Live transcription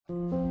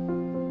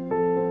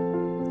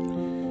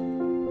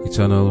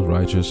Eternal,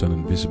 righteous, and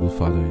invisible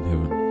Father in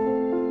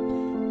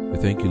heaven, we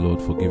thank you,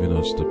 Lord, for giving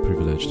us the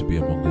privilege to be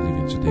among the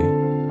living today.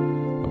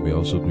 And we are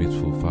also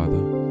grateful, Father,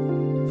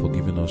 for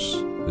giving us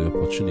the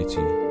opportunity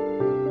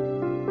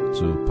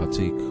to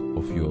partake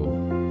of your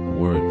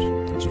word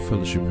and to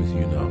fellowship with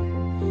you now.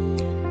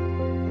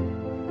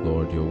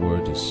 Lord, your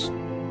word is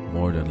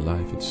more than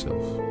life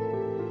itself.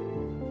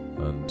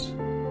 And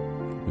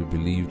we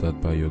believe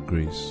that by your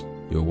grace,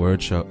 your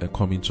word shall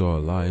come into our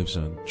lives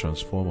and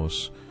transform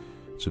us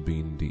to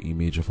be in the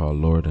image of our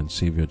Lord and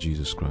Savior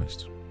Jesus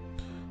Christ.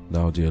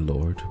 Now, dear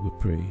Lord, we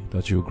pray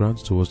that you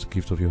grant to us the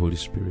gift of your Holy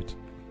Spirit,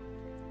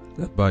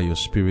 that by your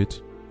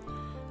Spirit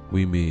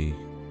we may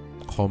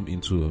come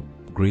into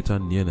a greater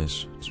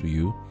nearness to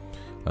you,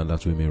 and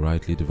that we may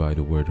rightly divide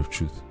the word of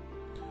truth.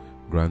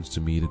 Grant to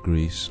me the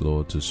grace,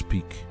 Lord, to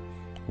speak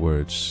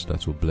words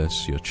that will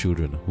bless your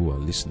children who are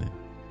listening.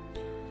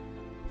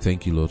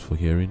 Thank you, Lord, for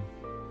hearing,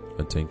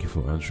 and thank you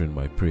for answering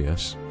my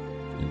prayers.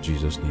 In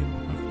Jesus' name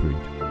I've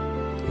prayed.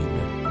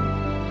 Amen.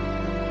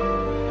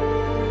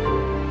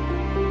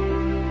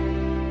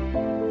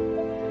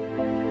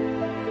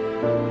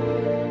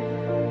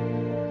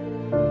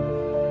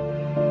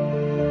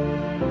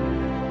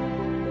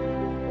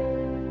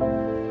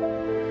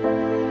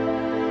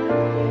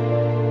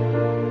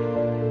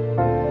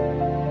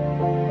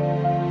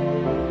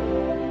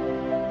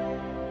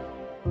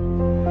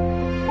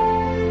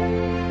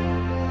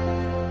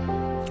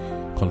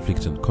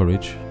 Conflict and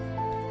Courage,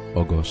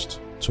 August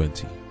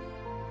 20.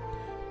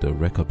 The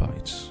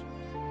Rechabites.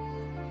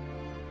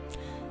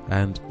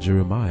 And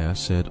Jeremiah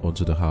said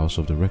unto the house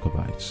of the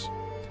Rechabites,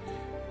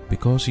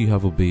 Because ye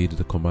have obeyed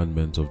the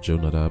commandment of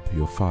Jonadab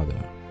your father,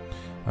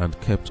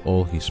 and kept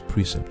all his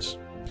precepts,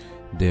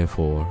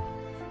 therefore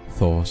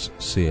thus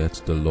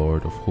saith the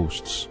Lord of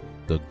hosts,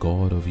 the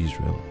God of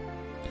Israel,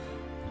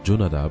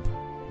 Jonadab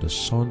the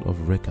son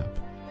of Rechab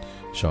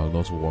shall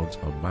not want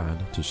a man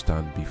to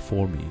stand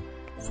before me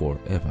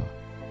forever.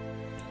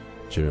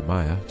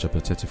 Jeremiah chapter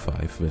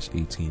 35 verse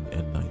 18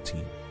 and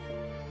 19.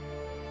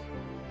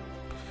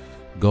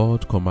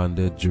 God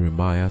commanded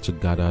Jeremiah to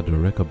gather the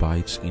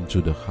Rechabites into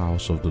the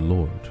house of the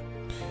Lord,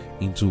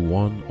 into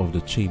one of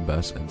the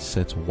chambers, and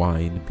set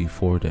wine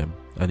before them,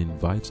 and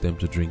invite them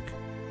to drink.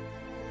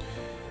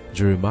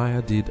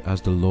 Jeremiah did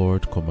as the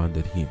Lord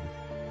commanded him.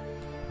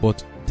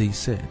 But they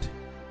said,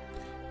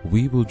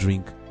 We will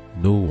drink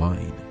no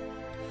wine,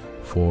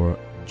 for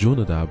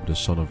Jonadab the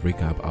son of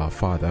Rechab our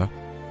father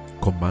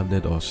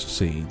commanded us,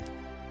 saying,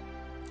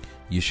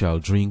 Ye shall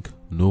drink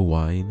no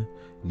wine,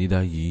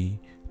 neither ye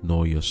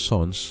nor your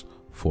sons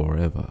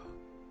forever.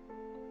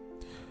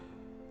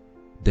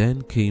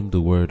 Then came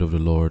the word of the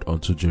Lord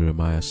unto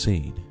Jeremiah,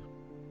 saying,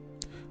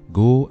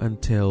 Go and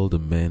tell the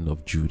men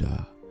of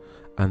Judah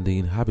and the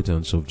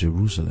inhabitants of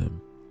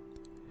Jerusalem,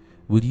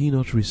 Will ye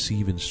not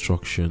receive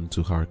instruction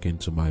to hearken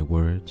to my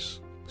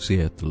words,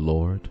 saith the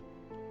Lord?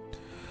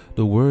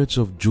 The words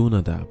of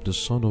Jonadab the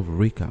son of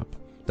Rechab,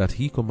 that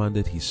he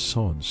commanded his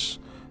sons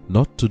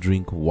not to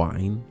drink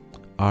wine,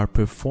 are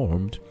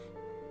performed,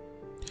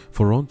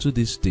 for unto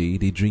this day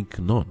they drink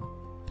none,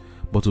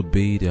 but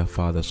obey their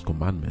father's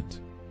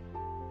commandment.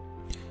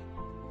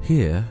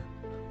 Here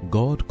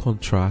God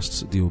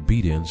contrasts the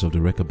obedience of the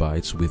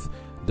Rechabites with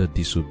the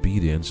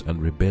disobedience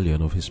and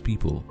rebellion of his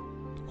people,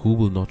 who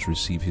will not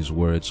receive his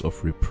words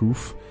of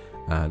reproof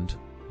and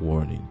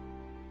warning.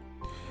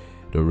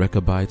 The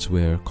Rechabites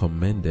were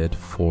commended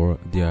for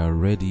their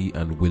ready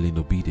and willing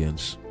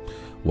obedience,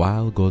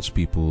 while God's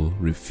people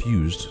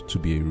refused to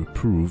be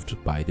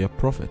reproved by their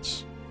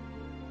prophets.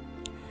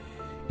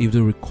 If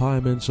the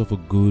requirements of a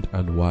good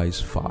and wise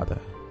father,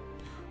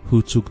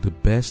 who took the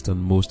best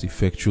and most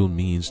effectual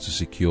means to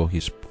secure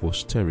his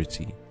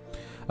posterity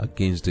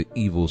against the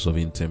evils of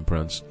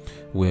intemperance,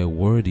 were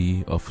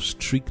worthy of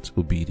strict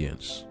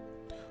obedience,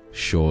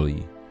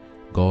 surely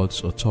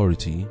God's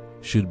authority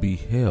should be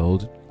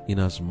held in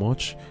as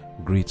much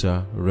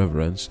greater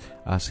reverence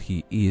as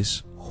he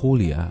is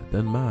holier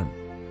than man.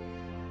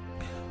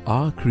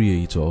 Our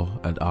Creator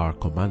and our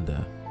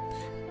Commander,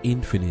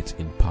 infinite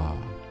in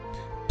power,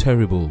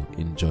 terrible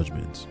in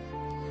judgment,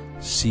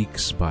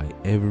 seeks by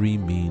every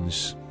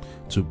means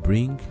to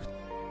bring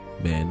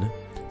men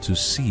to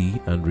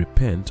see and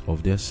repent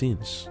of their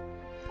sins.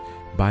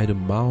 By the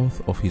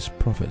mouth of his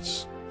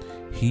prophets,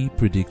 he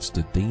predicts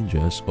the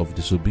dangers of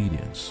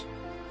disobedience.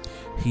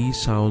 He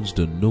sounds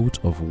the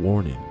note of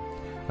warning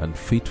and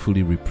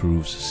faithfully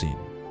reproves sin.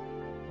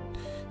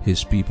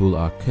 His people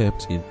are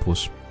kept in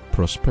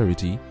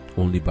prosperity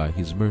only by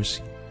his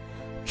mercy,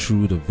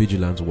 through the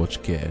vigilant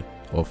watch care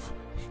of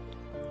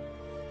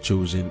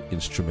chosen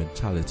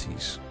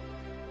instrumentalities.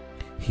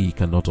 He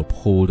cannot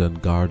uphold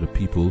and guard a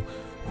people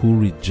who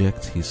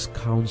reject his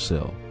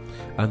counsel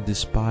and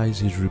despise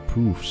his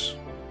reproofs.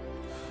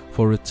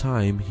 For a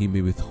time he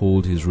may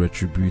withhold his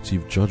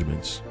retributive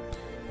judgments,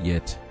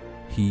 yet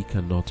he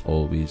cannot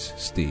always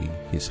stay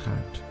his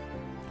hand.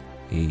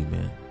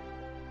 Amen.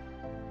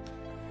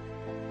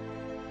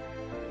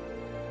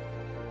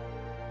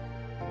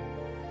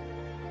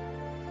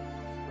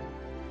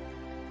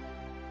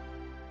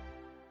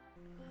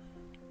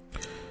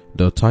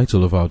 The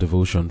title of our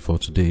devotion for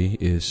today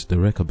is the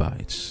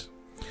Rechabites.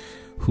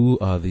 Who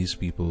are these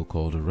people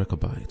called the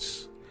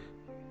Rechabites?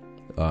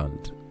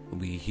 And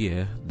we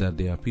hear that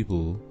they are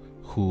people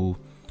who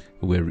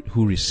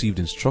received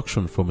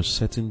instruction from a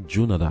certain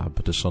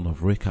Jonadab, the son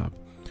of Rechab.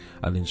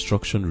 And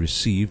instruction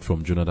received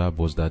from Jonadab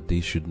was that they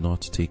should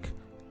not take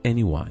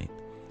any wine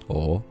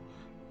or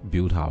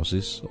build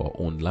houses or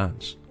own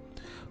lands.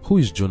 Who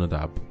is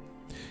Jonadab?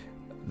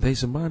 There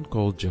is a man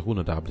called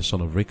Jonadab, the son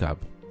of Rechab,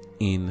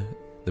 in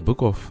the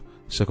book of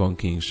 2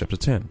 Kings chapter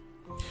 10,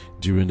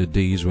 during the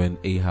days when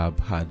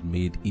Ahab had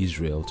made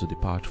Israel to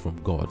depart from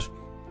God.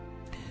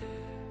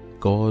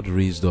 God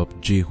raised up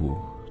Jehu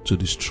to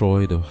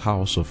destroy the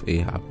house of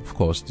Ahab. Of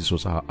course, this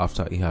was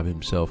after Ahab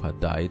himself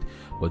had died,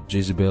 but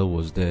Jezebel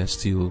was there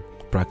still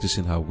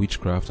practicing her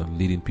witchcraft and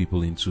leading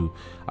people into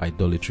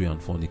idolatry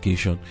and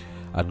fornication.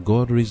 And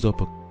God raised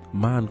up a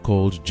man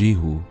called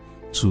Jehu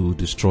to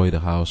destroy the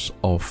house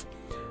of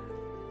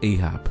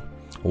Ahab.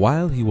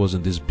 While he was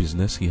in this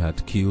business, he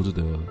had killed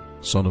the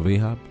son of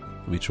Ahab,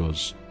 which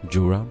was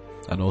Joram,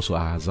 and also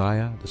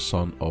Ahaziah, the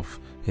son of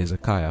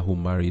Hezekiah, who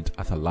married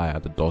Athaliah,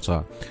 the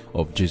daughter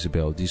of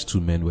Jezebel. These two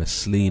men were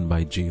slain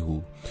by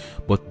Jehu.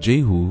 But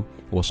Jehu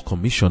was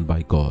commissioned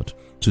by God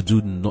to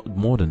do not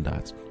more than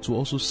that, to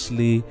also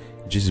slay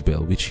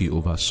Jezebel, which he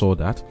oversaw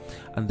that,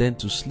 and then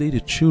to slay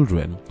the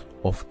children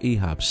of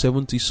Ahab,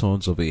 70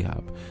 sons of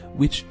Ahab,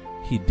 which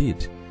he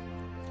did.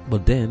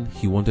 But then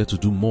he wanted to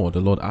do more. The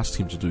Lord asked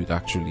him to do it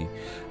actually.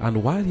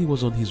 And while he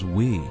was on his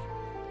way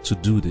to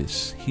do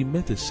this, he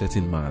met a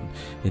certain man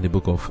in the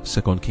book of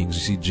 2 Kings.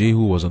 You see,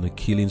 Jehu was on a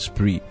killing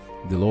spree.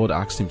 The Lord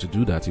asked him to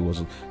do that. He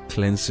was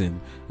cleansing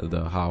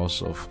the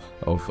house of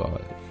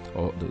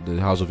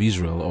the house of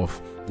Israel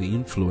of the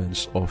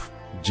influence of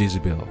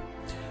Jezebel.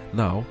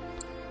 Now,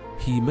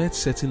 he met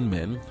certain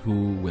men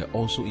who were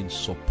also in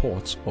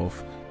support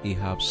of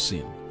Ahab's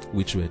sin,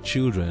 which were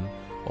children,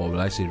 or will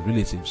I say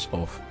relatives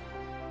of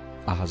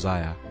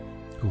Ahaziah,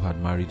 who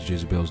had married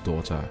Jezebel's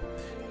daughter.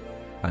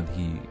 And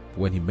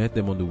when he met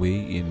them on the way,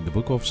 in the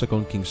book of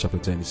 2 Kings chapter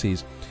 10, it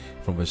says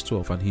from verse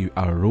 12, and he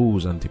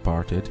arose and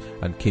departed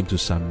and came to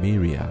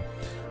Samaria.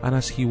 And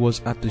as he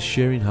was at the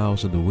shearing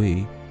house on the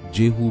way,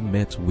 Jehu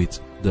met with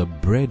the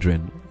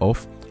brethren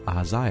of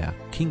Ahaziah,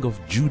 king of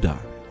Judah.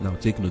 Now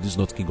take note, this is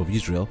not king of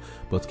Israel,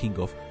 but king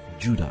of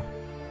Judah.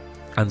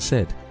 And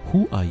said,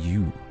 Who are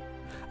you?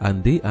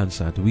 And they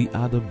answered, We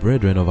are the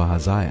brethren of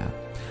Ahaziah,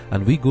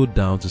 and we go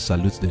down to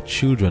salute the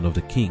children of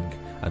the king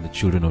and the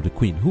children of the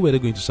queen. Who were they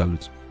going to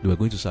salute? They were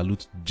going to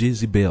salute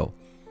Jezebel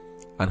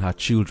and her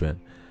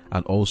children,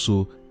 and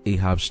also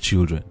Ahab's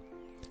children.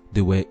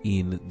 They were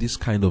in this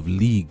kind of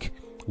league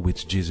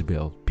with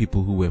Jezebel,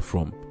 people who were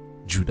from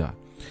Judah.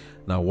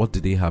 Now, what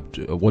did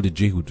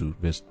Jehu do?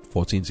 Verse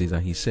 14 says,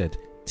 and he said,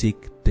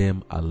 Take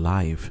them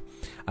alive.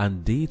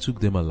 And they took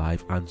them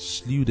alive and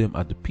slew them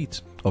at the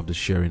pit of the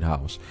shearing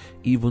house,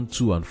 even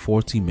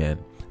 42 men,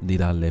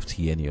 neither left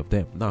he any of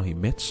them. Now he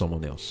met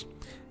someone else.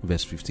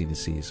 Verse 15 it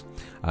says,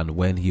 and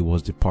when he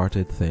was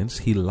departed thence,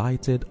 he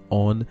lighted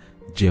on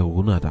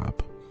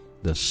Jonadab,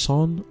 the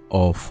son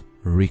of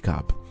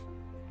Rechab,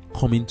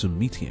 coming to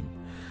meet him.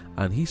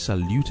 And he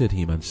saluted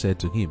him and said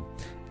to him,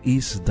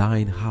 Is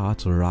thine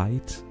heart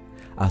right,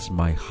 as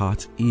my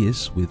heart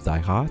is with thy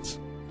heart?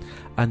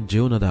 And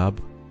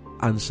Jonadab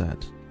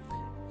answered,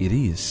 It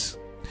is.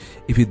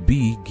 If it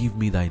be, give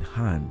me thine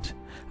hand.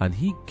 And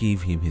he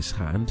gave him his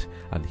hand,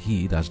 and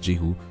he, that's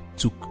Jehu,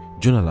 took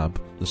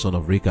Jonadab, the son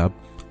of Rechab,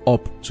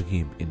 up to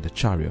him in the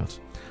chariot.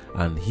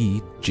 And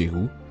he,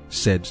 Jehu,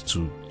 said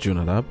to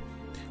Jonadab,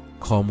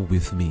 Come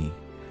with me,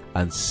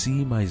 and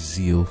see my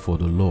zeal for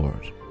the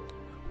Lord.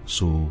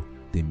 So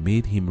they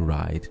made him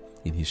ride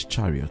in his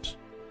chariot.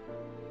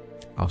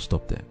 I'll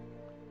stop there.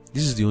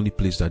 This is the only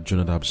place that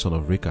Jonadab, son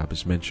of Rechab,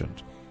 is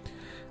mentioned.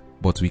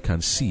 But we can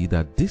see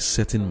that this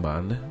certain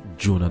man,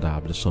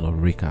 Jonadab, the son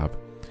of Rechab,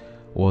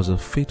 was a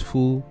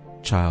faithful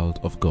child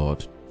of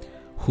God,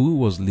 who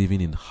was living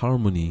in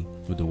harmony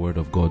with the word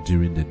of God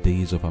during the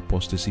days of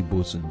apostasy,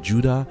 both in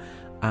Judah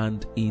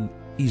and in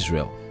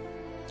Israel.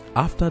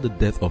 After the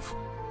death of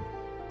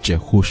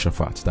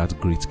Jehoshaphat, that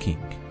great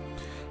king,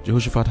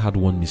 Jehoshaphat had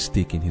one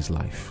mistake in his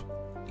life.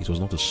 It was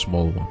not a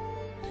small one.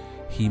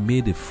 He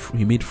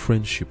made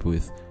friendship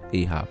with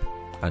Ahab,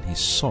 and his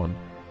son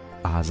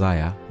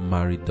Ahaziah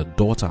married the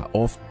daughter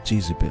of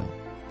Jezebel.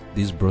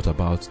 This brought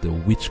about the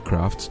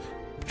witchcraft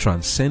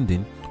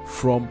transcending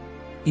from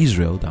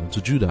Israel down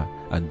to Judah,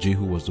 and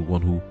Jehu was the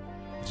one who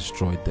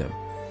destroyed them.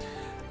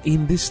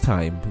 In this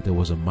time, there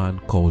was a man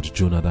called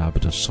Jonadab,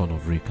 the son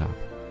of Rechab,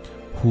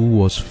 who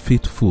was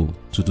faithful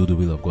to do the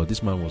will of God.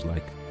 This man was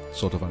like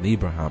sort of an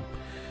Abraham,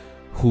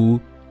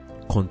 who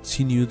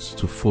continued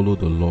to follow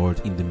the Lord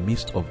in the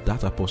midst of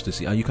that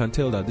apostasy. And you can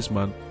tell that this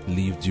man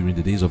lived during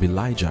the days of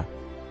Elijah.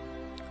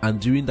 And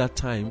during that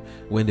time,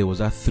 when there was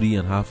that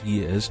 3.5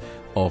 years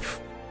of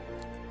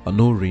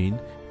no rain,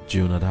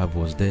 Jonadab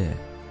was there,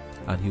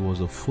 and he was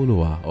a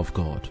follower of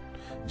God.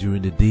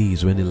 During the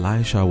days when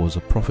Elisha was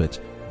a prophet,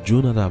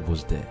 Jonadab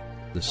was there,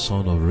 the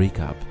son of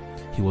Rechab.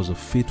 He was a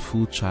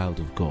faithful child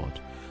of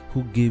God,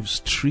 who gave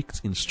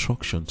strict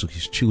instruction to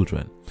his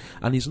children.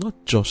 And it's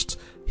not just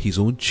his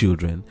own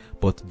children,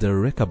 but the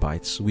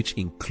Rechabites, which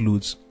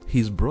includes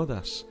his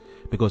brothers.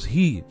 Because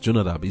he,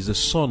 Jonadab, is the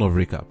son of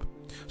Rechab.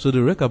 So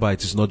the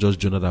Rechabites is not just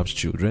Jonadab's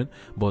children,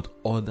 but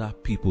other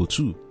people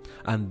too.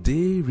 And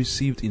they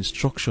received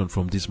instruction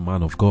from this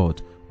man of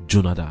God,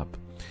 Jonadab,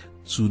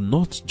 to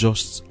not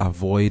just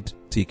avoid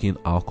taking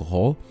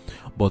alcohol,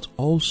 but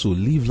also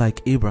live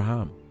like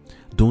Abraham.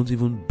 Don't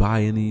even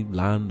buy any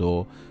land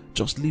or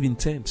just live in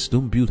tents.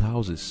 Don't build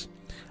houses.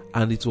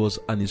 And it was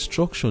an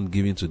instruction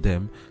given to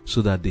them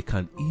so that they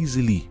can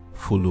easily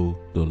follow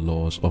the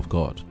laws of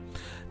God.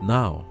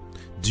 Now,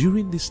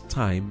 during this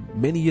time,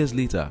 many years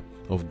later,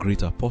 of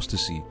great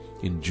apostasy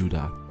in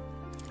Judah,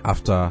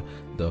 after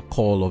the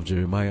call of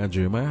Jeremiah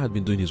had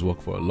been doing his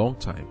work for a long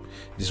time.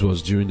 This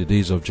was during the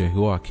days of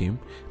Jehoiakim,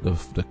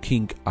 the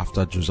king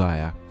after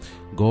Josiah.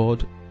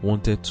 God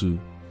wanted to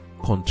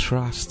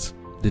contrast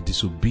the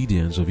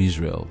disobedience of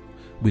Israel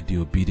with the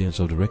obedience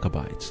of the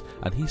Rechabites,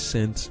 and he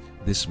sent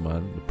this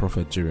man, the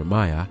prophet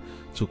Jeremiah,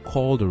 to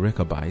call the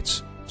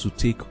Rechabites to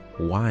take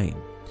wine,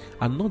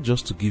 and not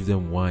just to give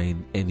them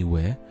wine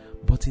anywhere,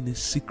 but in a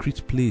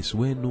secret place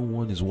where no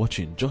one is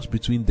watching, just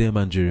between them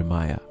and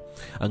Jeremiah.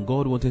 And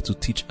God wanted to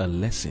teach a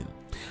lesson.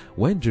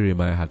 When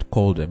Jeremiah had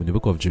called them, in the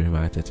book of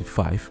Jeremiah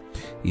 35,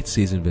 it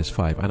says in verse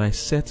 5, "And I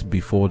set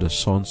before the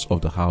sons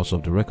of the house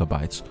of the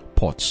Rechabites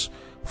pots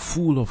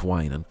full of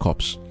wine and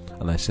cups.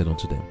 And I said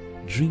unto them,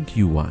 Drink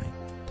you wine.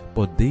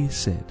 But they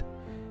said,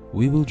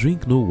 We will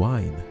drink no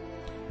wine.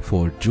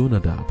 For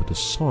Jonadab, the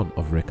son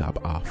of Rechab,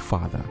 our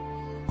father,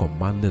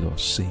 commanded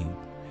us, saying,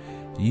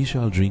 Ye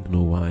shall drink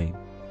no wine,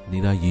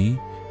 neither ye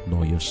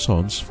nor your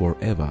sons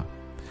forever.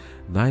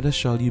 Neither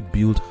shall ye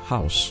build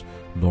house,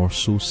 nor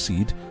sow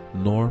seed,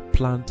 nor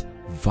plant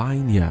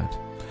vineyard,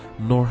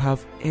 nor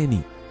have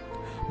any.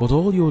 But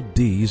all your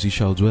days ye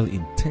shall dwell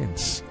in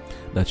tents,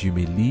 that you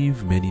may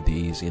live many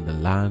days in the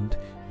land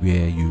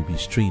where you be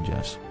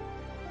strangers.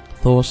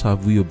 Thus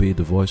have we obeyed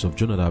the voice of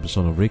Jonadab the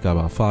son of Rechab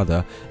our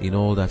father in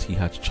all that he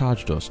had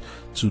charged us,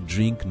 to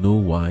drink no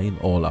wine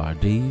all our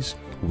days,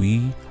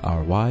 we,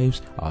 our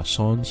wives, our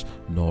sons,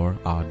 nor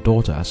our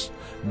daughters,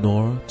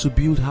 nor to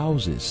build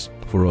houses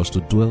for us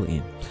to dwell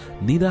in.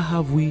 Neither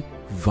have we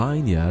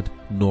vineyard,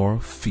 nor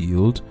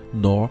field,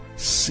 nor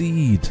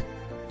seed.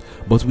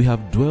 But we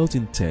have dwelt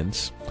in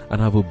tents,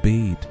 and have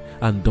obeyed,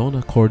 and done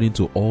according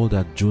to all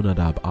that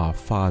Jonadab our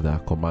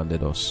father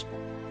commanded us.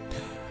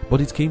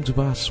 But it came to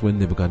pass, when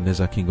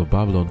Nebuchadnezzar king of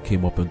Babylon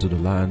came up into the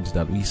land,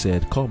 that we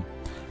said, Come,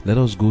 let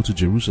us go to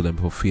Jerusalem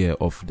for fear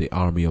of the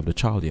army of the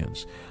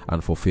Chaldeans,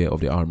 and for fear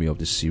of the army of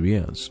the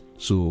Syrians.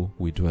 So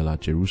we dwell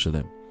at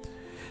Jerusalem.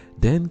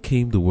 Then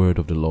came the word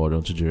of the Lord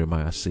unto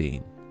Jeremiah,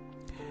 saying,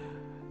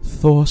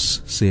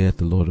 Thus saith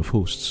the Lord of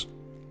hosts,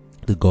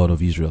 the God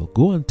of Israel,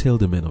 Go and tell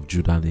the men of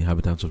Judah and the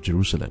inhabitants of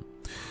Jerusalem,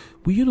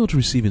 Will you not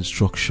receive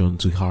instruction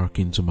to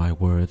hearken to my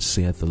words,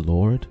 saith the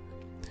Lord?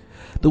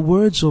 The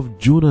words of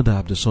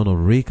Jonadab the son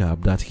of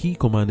Rechab, that he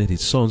commanded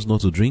his sons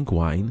not to drink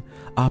wine,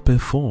 are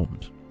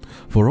performed.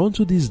 For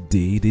unto this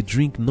day they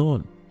drink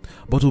none,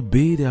 but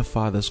obey their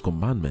father's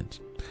commandment.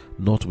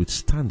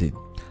 Notwithstanding,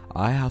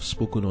 I have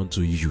spoken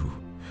unto you,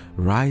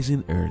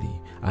 rising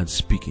early and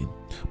speaking,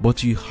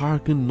 but ye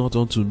hearken not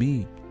unto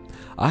me.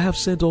 I have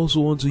sent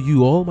also unto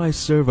you all my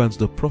servants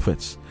the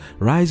prophets,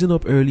 rising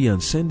up early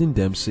and sending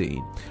them,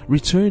 saying,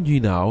 Return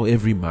ye now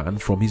every man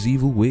from his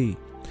evil way,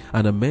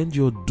 and amend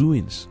your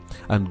doings,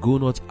 and go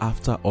not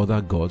after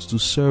other gods to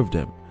serve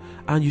them.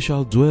 And you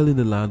shall dwell in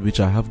the land which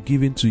I have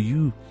given to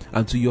you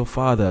and to your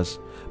fathers,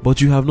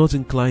 but you have not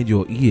inclined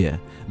your ear,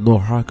 nor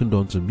hearkened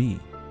unto me.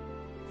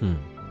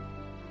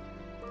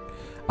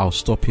 I'll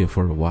stop here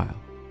for a while.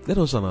 Let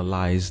us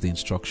analyze the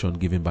instruction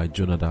given by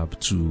Jonadab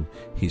to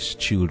his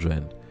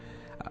children.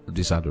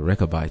 These are the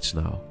Rechabites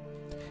now.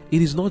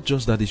 It is not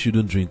just that they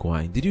shouldn't drink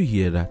wine. Did you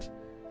hear that?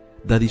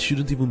 That they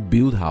shouldn't even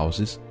build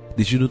houses.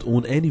 They shouldn't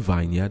own any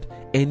vineyard,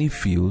 any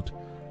field,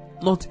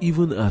 not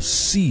even a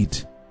seed.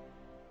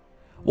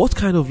 What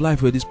kind of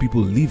life were these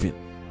people living?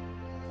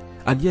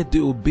 And yet they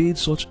obeyed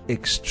such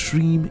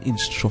extreme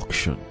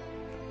instruction.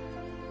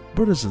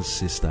 Brothers and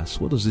sisters,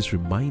 what does this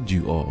remind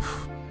you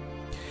of?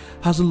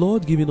 Has the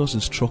Lord given us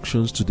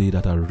instructions today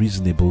that are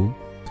reasonable,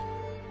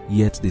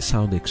 yet they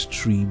sound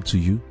extreme to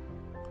you?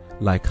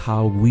 Like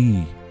how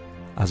we,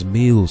 as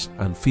males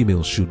and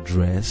females, should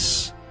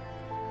dress,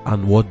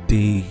 and what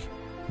day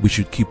we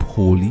should keep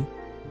holy,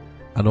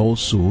 and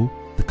also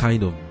the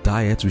kind of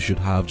diet we should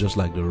have, just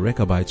like the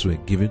Rechabites were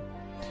given.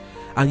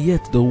 And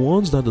yet the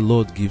ones that the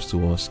Lord gives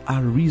to us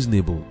are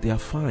reasonable. They are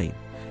fine.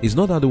 It's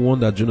not that the one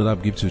that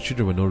Jonadab gave to his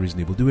children were not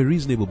reasonable. They were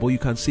reasonable, but you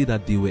can say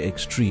that they were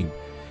extreme.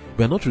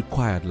 We are not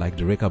required, like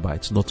the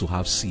Rechabites, not to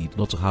have seed,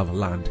 not to have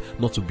land,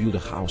 not to build a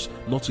house,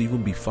 not to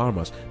even be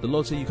farmers. The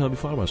Lord said you can be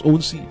farmers,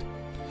 own seed.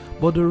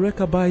 But the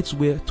Rechabites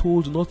were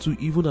told not to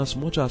even as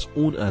much as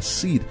own a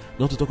seed,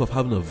 not to talk of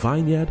having a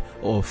vineyard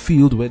or a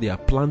field where they are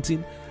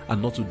planting,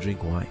 and not to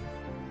drink wine.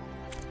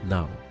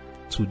 Now,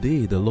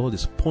 today the Lord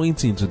is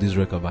pointing to these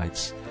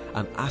Rechabites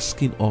and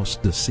asking us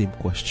the same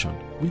question.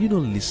 Will you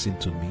not listen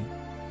to me?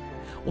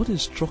 What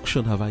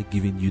instruction have I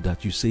given you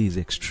that you say is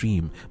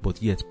extreme,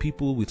 but yet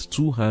people with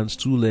 2 hands,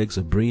 2 legs,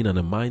 a brain and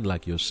a mind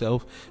like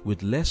yourself,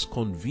 with less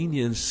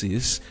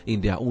conveniences in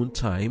their own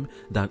time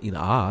than in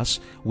ours,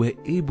 were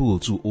able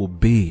to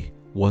obey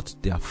what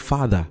their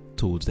father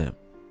told them?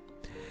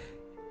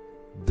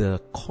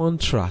 The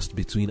contrast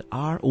between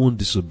our own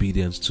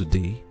disobedience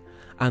today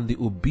and the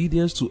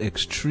obedience to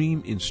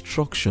extreme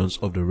instructions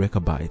of the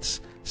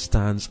Rechabites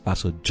stands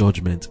as a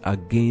judgment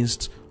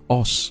against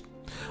us.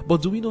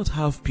 But do we not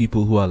have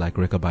people who are like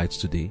Rechabites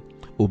today,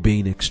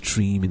 obeying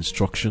extreme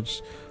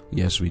instructions?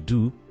 Yes, we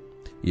do.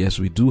 Yes,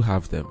 we do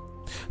have them.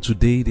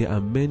 Today, there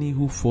are many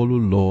who follow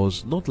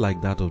laws not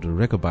like that of the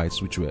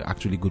Rechabites, which were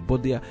actually good,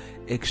 but they are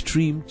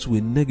extreme to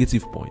a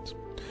negative point.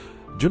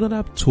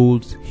 Jonadab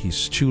told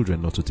his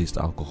children not to taste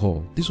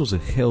alcohol. This was a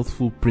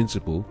healthful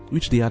principle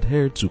which they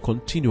adhered to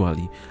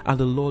continually, and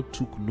the Lord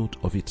took note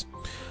of it.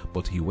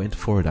 But he went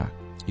further.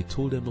 He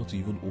told them not to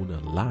even own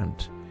a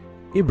land.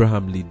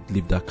 Abraham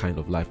lived that kind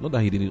of life. Not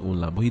that he didn't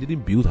own land, but he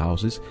didn't build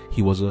houses.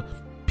 He was a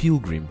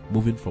pilgrim,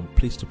 moving from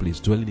place to place,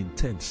 dwelling in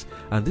tents.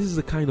 And this is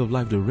the kind of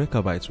life the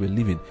Rechabites were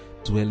living,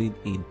 dwelling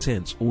in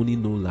tents,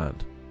 owning no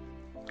land.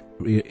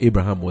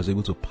 Abraham was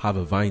able to have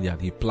a vineyard.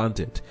 He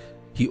planted.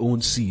 He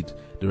owned seed.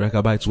 The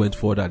Rechabites went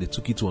further. They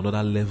took it to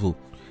another level.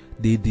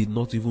 They did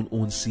not even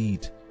own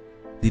seed.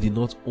 They did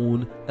not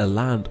own a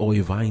land or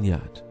a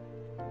vineyard.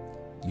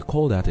 You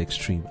call that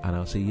extreme, and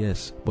I'll say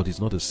yes, but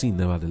it's not a sin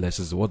nevertheless.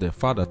 It's what their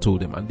father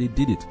told them, and they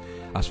did it.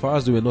 As far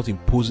as they were not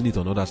imposing it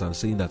on others and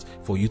saying that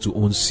for you to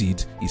own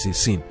seed is a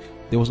sin,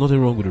 there was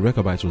nothing wrong with the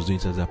Rechabites was doing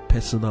it as a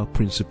personal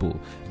principle,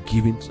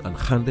 given and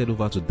handed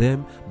over to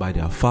them by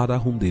their father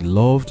whom they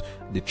loved,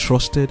 they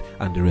trusted,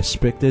 and they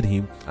respected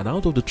him. And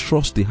out of the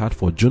trust they had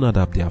for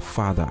Jonadab, their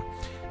father,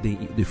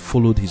 they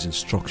followed his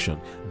instruction,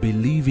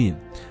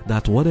 believing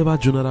that whatever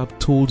Jonadab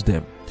told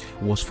them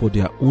was for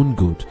their own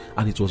good,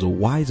 and it was a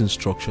wise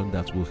instruction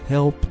that will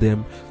help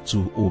them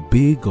to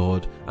obey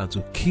God and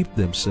to keep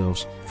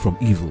themselves from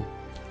evil.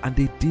 And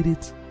they did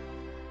it.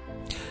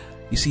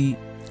 You see,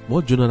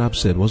 what Jonadab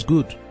said was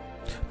good.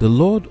 The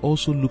Lord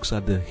also looks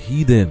at the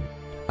heathen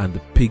and the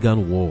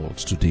pagan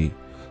worlds today,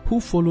 who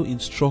follow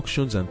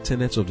instructions and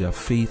tenets of their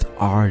faith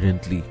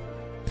ardently.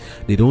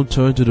 They don't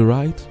turn to the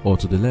right or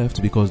to the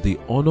left because they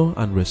honor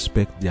and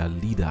respect their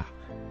leader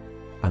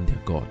and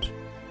their God.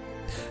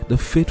 The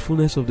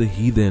faithfulness of the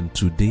heathen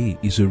today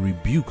is a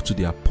rebuke to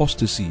the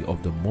apostasy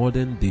of the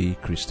modern day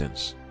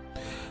Christians.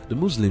 The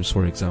Muslims,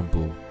 for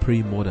example,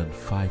 pray more than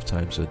 5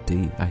 times a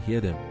day. I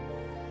hear them.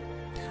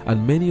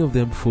 And many of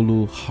them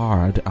follow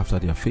hard after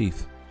their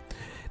faith.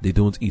 They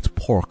don't eat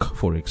pork,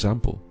 for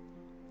example.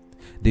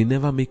 They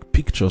never make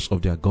pictures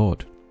of their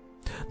God.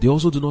 They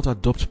also do not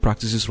adopt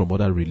practices from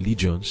other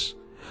religions,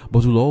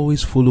 but will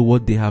always follow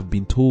what they have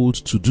been told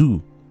to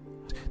do.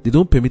 They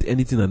don't permit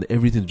anything and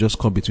everything to just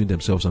come between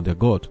themselves and their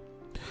God.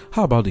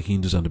 How about the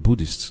Hindus and the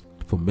Buddhists?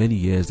 For many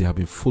years, they have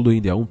been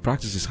following their own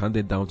practices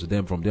handed down to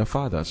them from their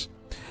fathers.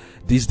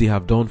 This they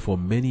have done for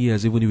many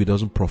years, even if it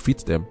doesn't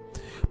profit them.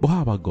 But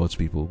how about God's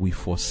people? We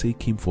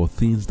forsake him for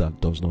things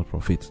that does not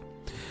profit.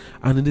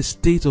 And in the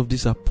state of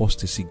this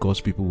apostasy,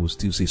 God's people will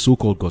still say,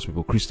 so-called God's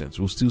people, Christians,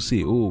 will still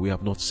say, oh, we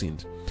have not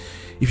sinned.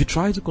 If you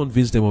try to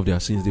convince them of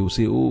their sins, they will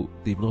say, oh,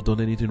 they've not done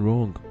anything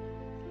wrong.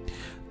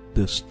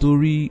 The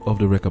story of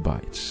the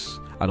Rechabites,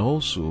 and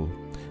also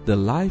the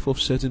life of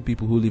certain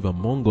people who live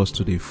among us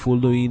today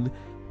following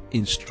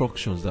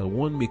instructions that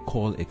one may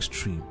call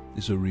extreme,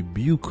 is a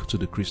rebuke to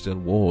the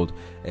Christian world,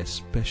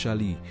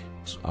 especially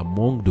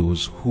among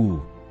those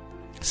who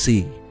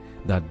say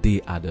that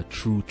they are the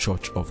true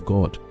church of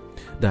God,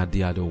 that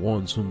they are the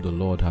ones whom the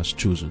Lord has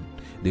chosen.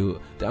 There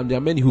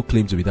are many who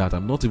claim to be that.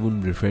 I'm not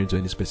even referring to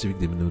any specific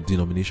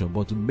denomination,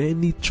 but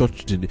many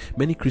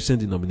Christian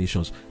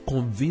denominations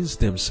convince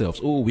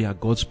themselves, oh, we are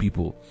God's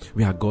people,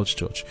 we are God's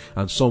church.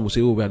 And some will say,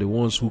 oh, we are the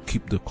ones who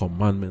keep the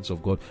commandments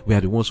of God, we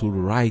are the ones who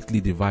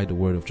rightly divide the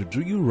word of truth.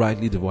 Do you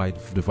rightly divide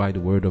the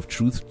word of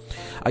truth?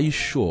 Are you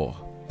sure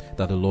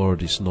that the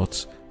Lord is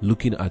not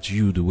looking at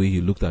you the way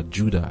he looked at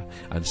Judah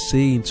and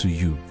saying to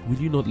you, will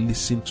you not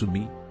listen to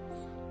me?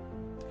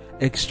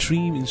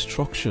 Extreme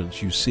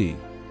instructions, you say,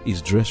 is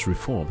dress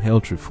reform,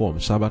 health reform,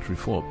 Sabbath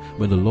reform.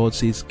 When the Lord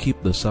says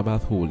keep the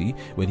Sabbath holy,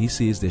 when he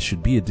says there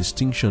should be a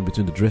distinction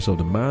between the dress of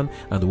the man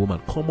and the woman,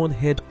 common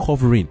head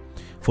covering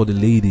for the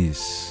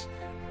ladies,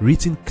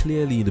 written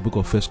clearly in the book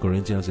of 1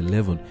 Corinthians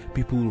 11,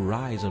 people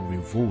rise and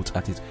revolt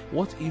at it.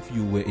 What if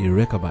you were a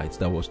Rechabite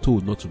that was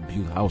told not to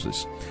build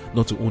houses,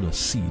 not to own a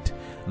seed,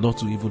 not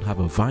to even have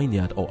a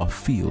vineyard or a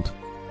field?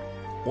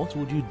 What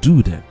would you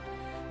do then?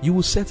 You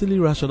will certainly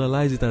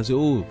rationalize it and say,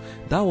 oh,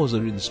 that was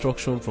an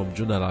instruction from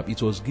Jonadab.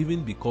 It was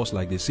given because,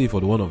 like they say for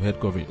the one of head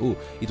covering, oh,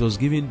 it was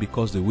given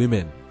because the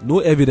women, no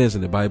evidence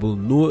in the Bible,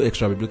 no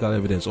extra biblical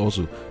evidence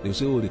also. They will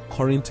say, oh, the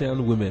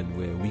Corinthian women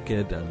were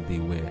wicked and they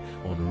were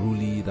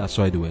unruly. That's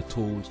why they were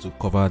told to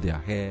cover their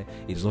hair.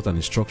 It is not an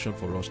instruction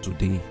for us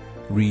today.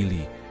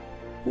 Really.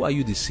 Who are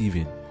you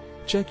deceiving?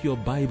 check your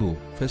Bible,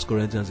 1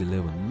 Corinthians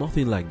 11,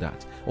 nothing like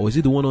that. Or is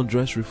it the one on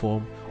dress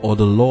reform or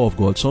the law of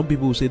God? Some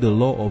people will say the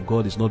law of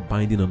God is not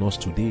binding on us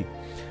today,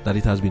 that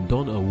it has been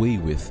done away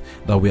with,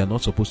 that we are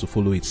not supposed to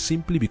follow it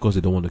simply because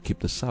they don't want to keep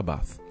the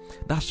Sabbath.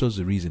 That's just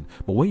the reason.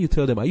 But when you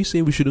tell them, are you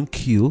saying we shouldn't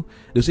kill?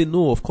 They'll say,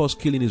 no, of course,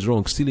 killing is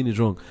wrong, stealing is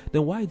wrong.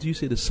 Then why do you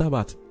say the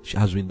Sabbath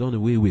has been done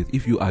away with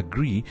if you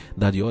agree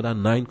that the other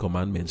 9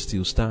 commandments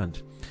still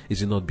stand?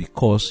 Is it not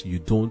because you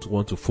don't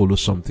want to follow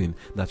something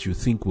that you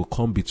think will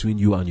come between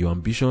you and your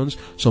ambitions,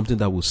 something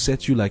that will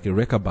set you like a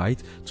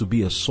Rechabite to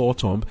be a sore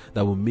thumb,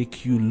 that will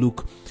make you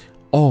look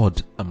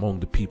odd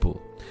among the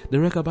people? The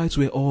Rechabites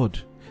were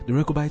odd. The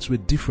Rechabites were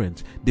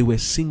different. They were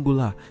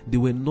singular. They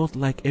were not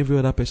like every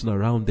other person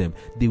around them.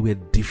 They were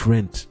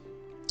different.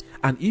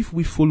 And if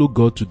we follow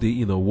God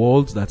today in a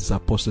world that is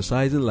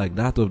apostatizing like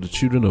that of the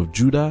children of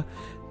Judah,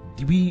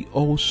 we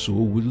also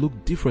will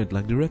look different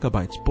like the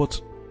Rechabites. But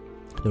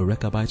the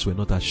Rechabites were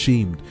not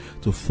ashamed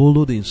to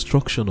follow the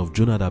instruction of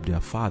Jonadab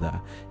their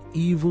father,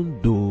 even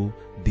though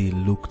they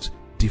looked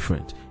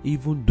different,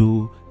 even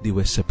though they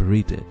were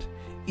separated.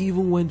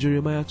 Even when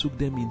Jeremiah took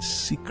them in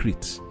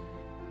secret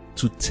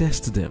to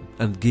test them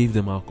and gave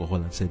them alcohol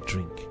and said,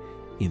 drink,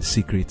 in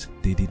secret,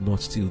 they did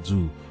not still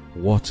do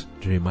what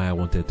Jeremiah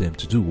wanted them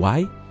to do.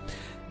 Why?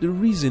 The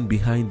reason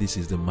behind this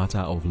is the matter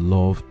of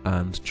love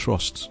and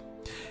trust.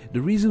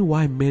 The reason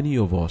why many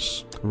of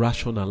us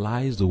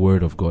rationalize the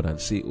word of God and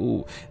say,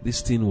 oh,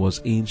 this thing was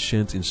an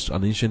ancient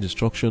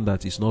instruction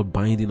that is not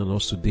binding on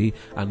us today,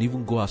 and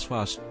even go as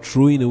far as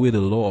throwing away the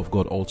law of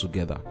God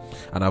altogether.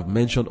 And I've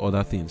mentioned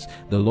other things.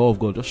 The law of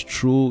God, just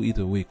throw it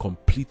away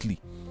completely.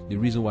 The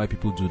reason why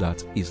people do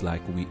that is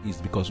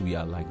because we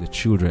are like the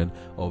children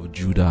of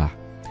Judah.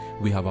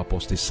 We have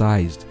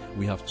apostatized.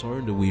 We have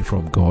turned away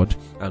from God,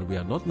 and we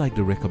are not like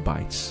the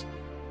Rechabites.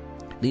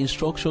 The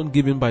instruction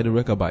given by the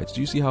Rechabites,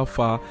 do you see how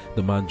far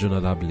the man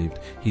Jonadab lived?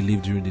 He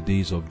lived during the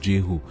days of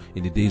Jehu,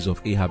 in the days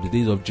of Ahab, the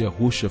days of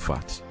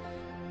Jehoshaphat.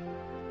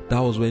 That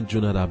was when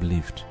Jonadab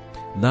lived.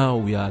 Now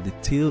we are at the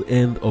tail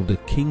end of the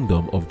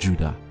kingdom of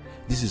Judah.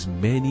 This is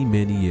many,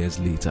 many years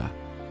later.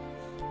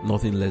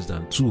 Nothing less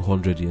than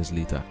 200 years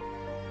later.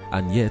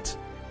 And yet,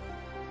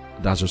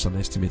 that's just an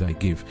estimate I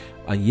give.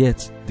 And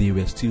yet, they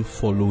were still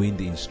following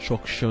the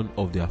instruction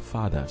of their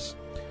fathers.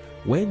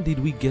 When did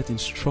we get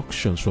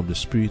instructions from the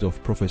spirit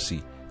of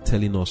prophecy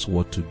telling us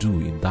what to do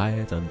in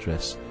diet and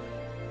dress?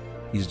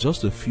 It's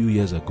just a few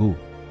years ago.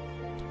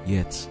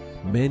 Yet,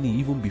 many,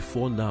 even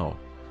before now,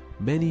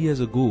 many years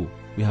ago,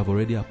 we have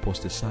already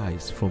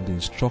apostatized from the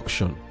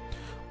instruction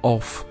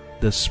of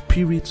the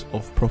spirit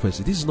of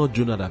prophecy. This is not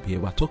Jonadab here.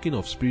 We're talking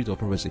of spirit of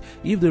prophecy.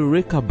 If the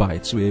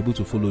Rechabites were able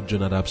to follow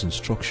Jonadab's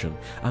instruction,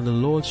 and the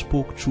Lord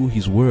spoke through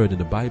his word in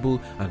the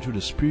Bible and through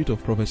the spirit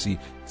of prophecy,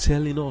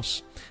 telling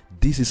us,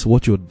 this is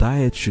what your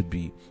diet should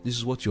be, this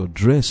is what your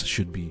dress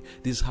should be,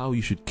 this is how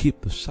you should keep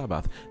the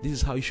Sabbath, this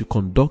is how you should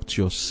conduct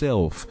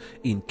yourself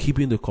in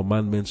keeping the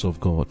commandments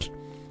of God.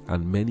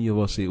 And many of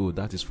us say, oh,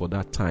 that is for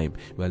that time.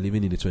 We are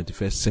living in the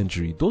 21st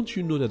century. Don't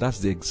you know that that's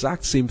the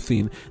exact same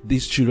thing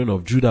these children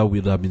of Judah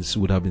would have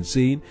been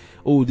saying?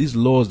 Oh, these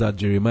laws that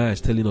Jeremiah is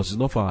telling us is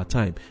not for our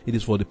time. It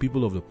is for the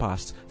people of the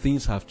past.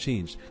 Things have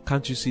changed.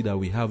 Can't you see that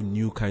we have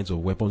new kinds of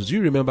weapons? Do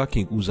you remember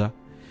King Uzzah?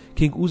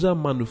 King Uzzah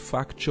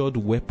manufactured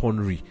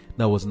weaponry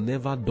that was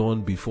never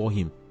done before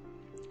him.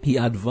 He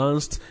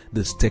advanced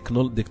the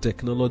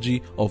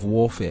technology of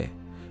warfare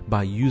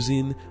by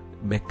using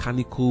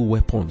mechanical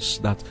weapons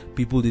that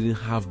people didn't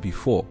have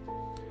before.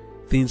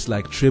 Things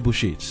like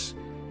trebuchets.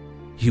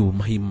 He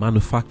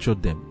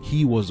manufactured them.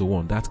 He was the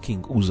one, that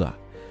King Uzzah.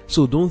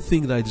 So don't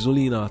think that it's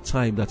only in our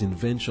time that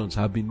inventions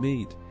have been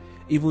made.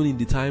 Even in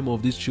the time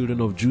of these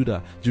children of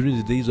Judah, during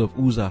the days of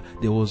Uzzah,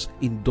 there was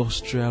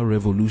industrial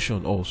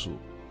revolution also.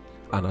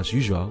 And as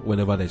usual,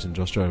 whenever there's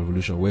industrial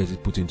revolution, where is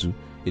it put into?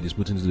 It is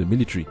put into the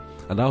military.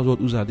 And that was what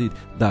Uzzah did.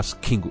 That's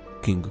King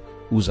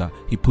Uzzah.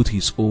 He put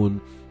his own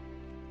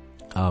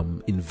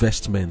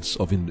investments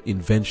of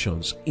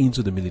inventions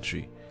into the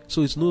military.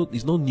 So it's not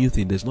new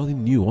thing. There's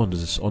nothing new under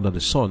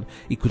the sun.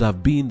 It could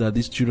have been that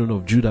these children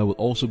of Judah will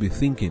also be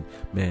thinking,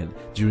 man,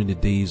 during the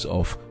days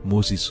of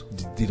Moses,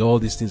 did all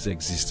these things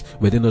exist?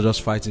 Were they not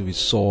just fighting with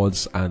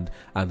swords and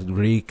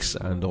rakes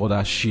and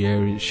other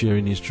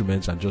shearing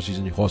instruments and just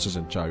using horses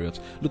and chariots?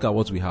 Look at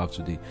what we have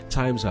today.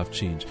 Times have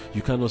changed.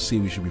 You cannot say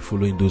we should be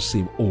following those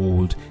same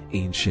old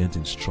ancient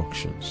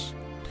instructions.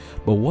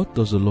 But what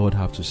does the Lord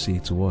have to say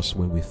to us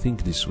when we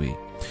think this way?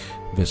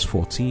 Verse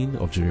 14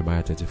 of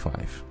Jeremiah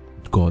 35.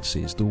 God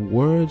says, the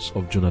words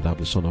of Jonadab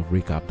the son of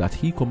Rechab, that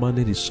he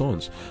commanded his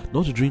sons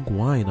not to drink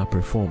wine, are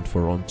performed,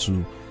 for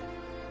unto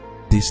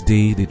this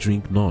day they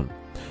drink none,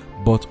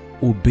 but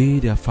obey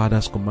their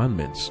father's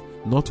commandments.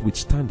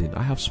 Notwithstanding,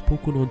 I have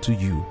spoken unto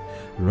you,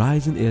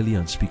 rising early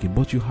and speaking,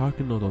 but you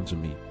hearken not unto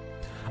me.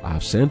 I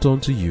have sent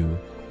unto you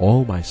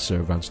all my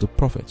servants the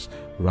prophets,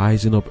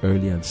 rising up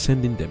early and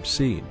sending them,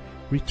 saying,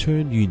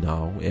 return ye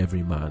now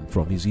every man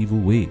from his evil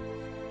way,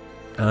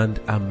 and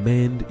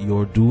amend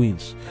your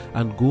doings,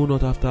 and go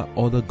not after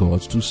other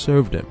gods to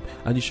serve them,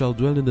 and you shall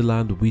dwell in the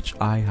land which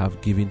I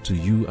have given to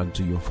you and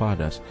to your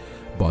fathers.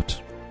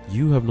 But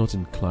you have not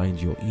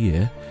inclined your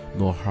ear,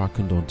 nor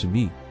hearkened unto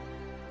me.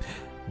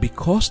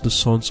 Because the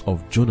sons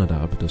of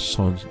Jonadab, the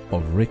sons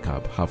of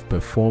Rechab, have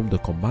performed the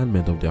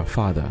commandment of their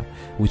father,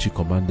 which he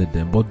commanded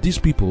them, but this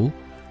people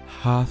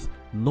hath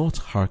not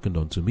hearkened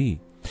unto me.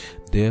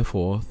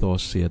 Therefore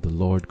thus saith the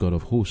Lord God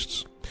of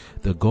hosts,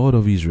 the God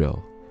of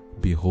Israel,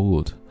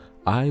 Behold,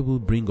 I will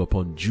bring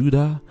upon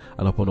Judah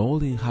and upon all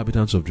the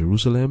inhabitants of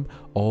Jerusalem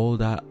all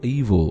the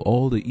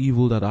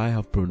evil that I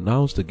have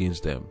pronounced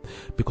against them,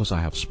 because I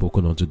have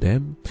spoken unto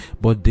them,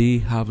 but they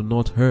have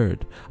not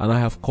heard, and I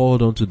have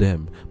called unto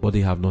them, but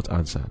they have not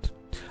answered.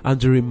 And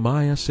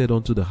Jeremiah said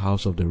unto the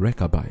house of the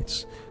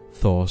Rechabites,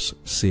 Thus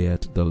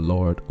saith the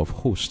Lord of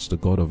hosts, the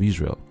God of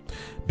Israel,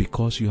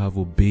 because you have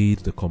obeyed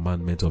the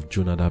commandment of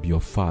Jonadab your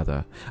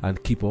father,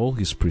 and keep all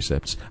his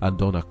precepts, and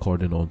done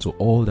according unto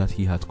all that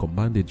he hath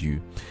commanded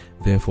you.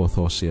 Therefore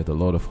thus saith the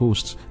Lord of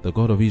hosts, the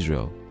God of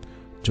Israel,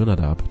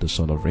 Jonadab the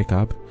son of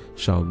Rechab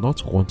shall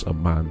not want a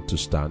man to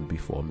stand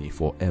before me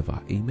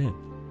forever. Amen.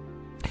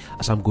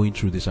 As I'm going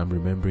through this, I'm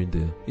remembering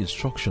the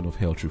instruction of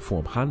health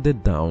reform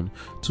handed down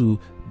to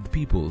the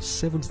people,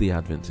 Seventh-day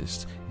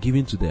Adventists,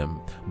 given to them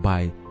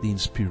by the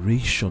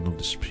inspiration of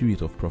the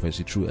spirit of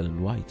prophecy through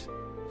Ellen White.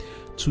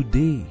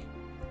 Today,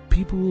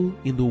 people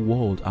in the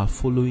world are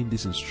following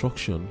this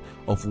instruction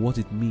of what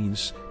it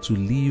means to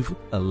live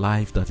a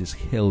life that is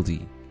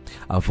healthy,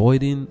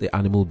 avoiding the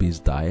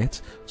animal-based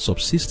diet,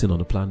 subsisting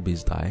on a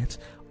plant-based diet,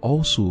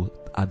 also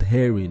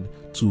adhering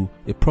to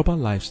a proper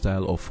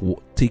lifestyle of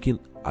taking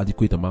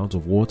adequate amount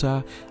of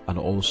water, and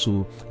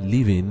also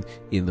living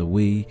in the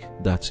way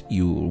that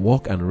you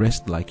walk and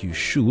rest like you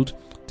should,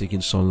 taking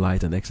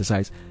sunlight and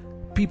exercise.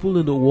 People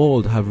in the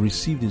world have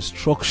received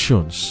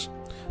instructions,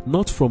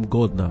 not from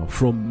God now,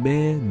 from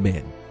mere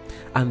men,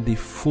 and they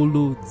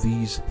follow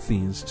these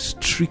things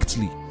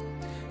strictly.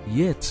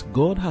 Yet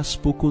God has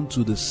spoken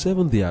to the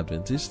Seventh-day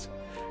Adventists,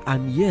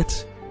 and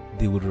yet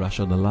they would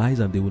rationalize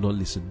and they will not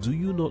listen. Do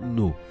you not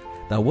know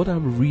that what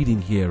I'm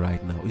reading here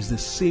right now is the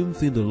same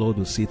thing the Lord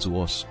will say to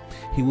us?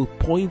 He will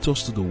point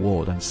us to the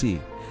world and say,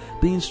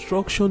 the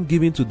instruction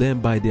given to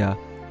them by their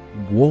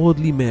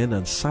worldly men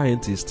and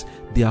scientists,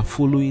 they are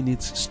following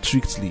it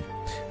strictly.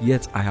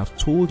 Yet I have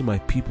told my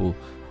people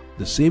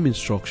the same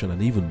instruction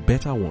and even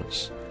better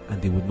ones,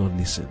 and they would not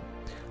listen.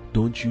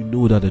 Don't you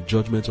know that the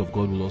judgment of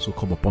God will also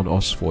come upon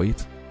us for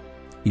it?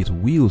 It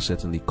will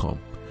certainly come.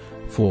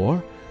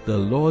 For the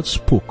Lord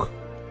spoke,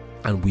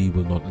 and we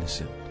will not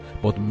listen.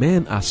 But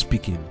men are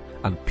speaking,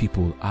 and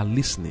people are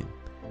listening.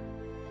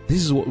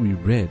 This is what we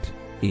read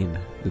in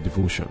the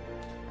devotion.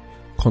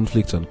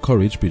 Conflict and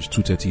Courage, page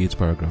 238,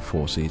 paragraph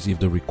 4 says, If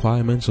the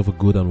requirements of a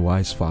good and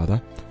wise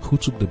father, who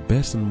took the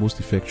best and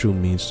most effectual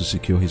means to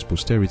secure his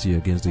posterity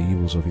against the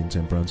evils of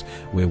intemperance,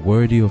 were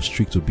worthy of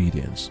strict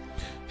obedience,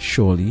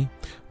 surely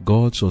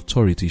God's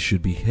authority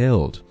should be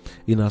held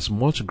in as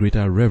much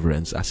greater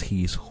reverence as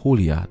he is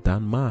holier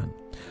than man,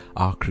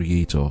 our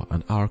Creator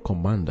and our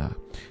Commander,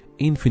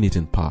 infinite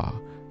in power,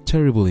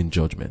 terrible in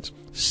judgment,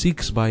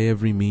 seeks by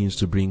every means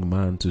to bring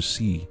man to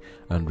see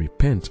and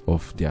repent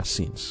of their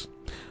sins.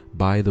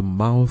 By the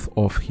mouth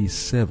of his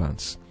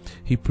servants,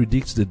 he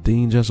predicts the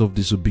dangers of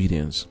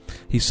disobedience.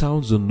 He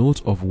sounds the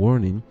note of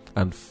warning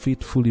and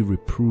faithfully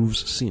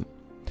reproves sin.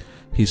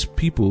 His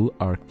people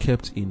are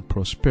kept in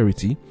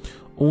prosperity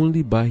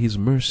only by his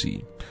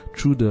mercy,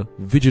 through the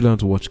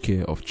vigilant watch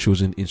care of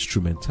chosen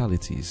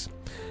instrumentalities.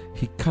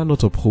 He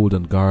cannot uphold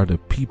and guard a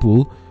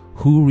people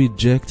who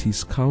reject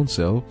his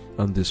counsel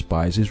and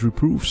despise his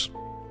reproofs.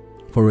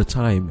 For a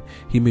time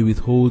he may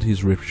withhold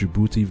his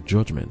retributive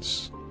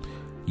judgments,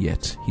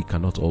 yet he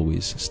cannot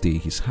always stay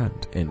his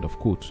hand. End of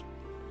quote.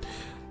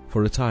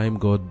 For a time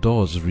God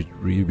does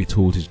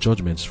withhold his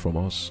judgments from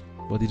us,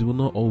 but it will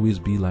not always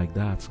be like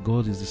that.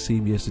 God is the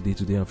same yesterday,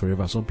 today, and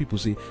forever. Some people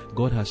say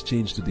God has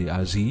changed today.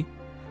 Has he?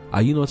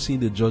 Are you not seeing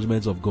the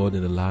judgments of God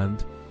in the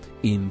land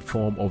in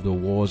form of the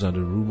wars and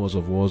the rumors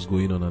of wars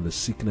going on and the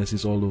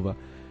sicknesses all over?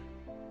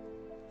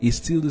 It's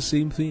still the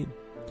same thing.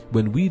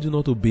 When we do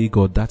not obey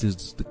God, that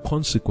is the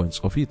consequence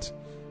of it.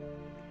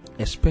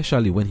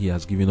 Especially when he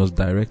has given us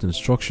direct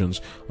instructions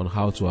on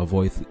how to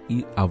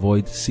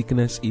avoid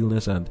sickness,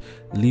 illness, and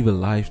live a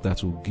life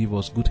that will give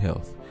us good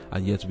health,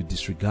 and yet we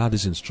disregard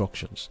his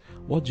instructions.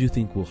 What do you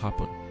think will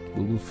happen?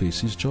 We will face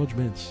his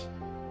judgments.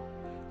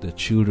 The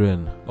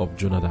children of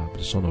Jonadab,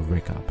 the son of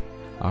Rechab,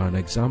 are an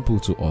example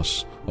to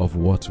us of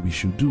what we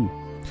should do.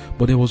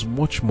 But there was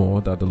much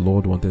more that the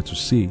Lord wanted to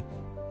say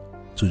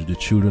to the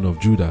children of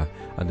Judah,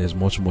 and there's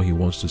much more he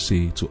wants to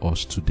say to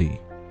us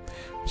today.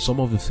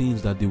 Some of the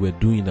things that they were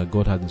doing that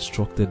God had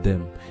instructed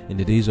them in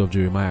the days of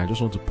Jeremiah, I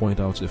just want to point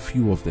out a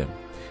few of them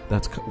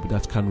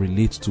that can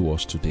relate to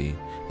us today,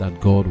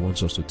 that God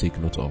wants us to take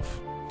note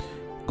of.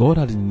 God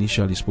had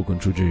initially spoken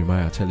through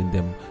Jeremiah, telling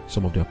them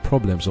some of their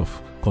problems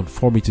of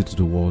conformity to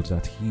the world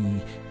that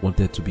he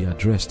wanted to be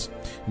addressed.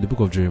 In the book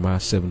of Jeremiah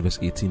 7 verse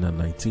 18 and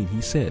 19,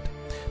 he said,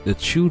 The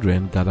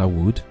children gather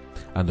wood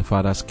and the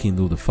fathers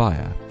kindle the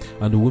fire,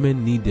 and the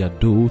women knead their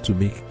dough to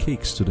make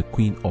cakes to the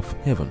queen of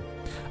heaven,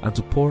 and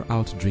to pour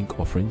out drink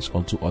offerings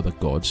unto other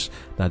gods,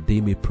 that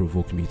they may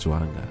provoke me to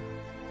anger.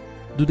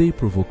 Do they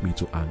provoke me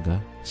to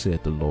anger,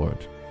 saith the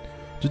Lord?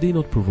 Do they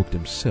not provoke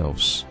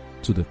themselves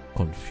to the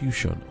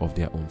confusion of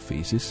their own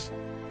faces?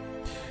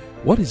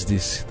 What is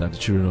this that the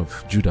children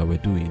of Judah were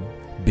doing,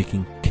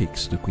 baking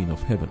cakes to the queen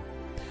of heaven?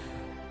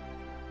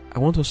 I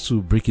want us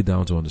to break it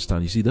down to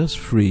understand. You see, this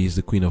phrase,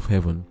 the queen of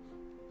heaven,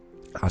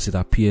 as it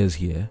appears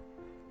here,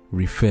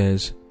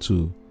 refers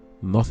to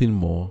nothing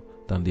more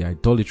than the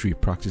idolatry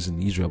practiced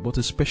in Israel, but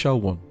a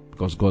special one,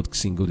 because God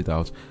singled it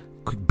out,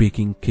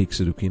 baking cakes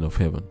to the queen of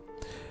heaven.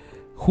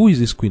 Who is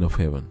this queen of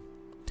heaven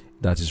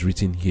that is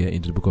written here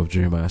in the book of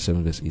Jeremiah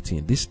 7 verse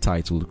 18? This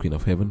title, the queen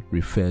of heaven,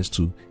 refers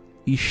to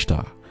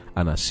Ishtar,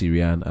 an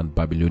Assyrian and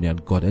Babylonian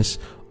goddess,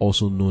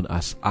 also known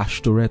as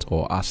Ashtoreth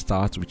or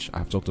Astarte, which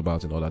I've talked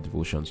about in other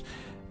devotions.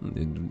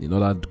 In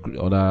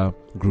other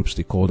groups,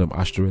 they call them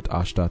Ashtoreth,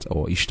 Astarte,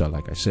 or Ishtar,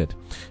 like I said.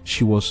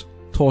 She was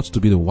thought to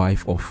be the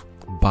wife of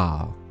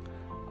Baal,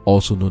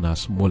 also known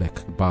as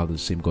Molech. Baal is the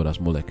same god as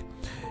Molech.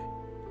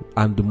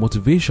 And the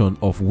motivation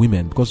of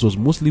women, because it was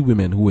mostly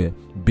women who were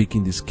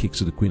baking these cakes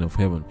to the queen of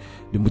heaven,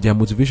 their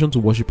motivation to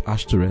worship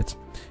Ashtoreth,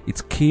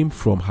 it came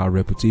from her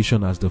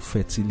reputation as the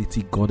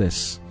fertility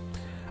goddess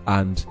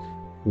and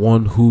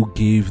one who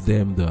gave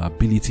them the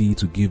ability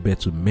to give birth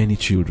to many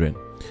children.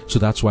 So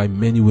that's why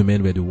many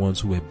women were the ones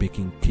who were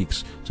baking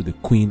cakes to the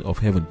queen of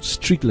heaven.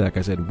 Strictly, like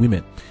I said,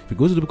 women. If you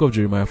go to the book of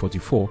Jeremiah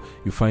 44,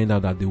 you find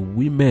out that the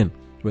women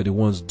were the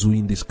ones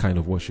doing this kind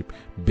of worship,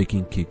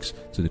 baking cakes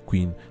to the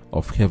queen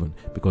of heaven,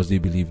 because they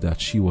believed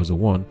that she was the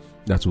one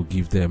that would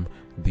give them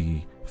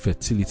the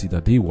fertility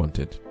that they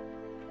wanted.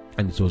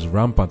 And it was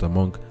rampant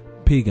among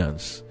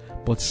pagans,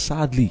 but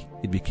sadly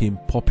it became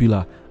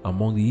popular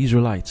among the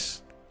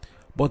Israelites.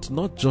 But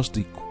not just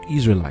the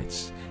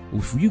Israelites.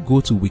 If you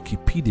go to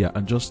Wikipedia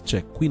and just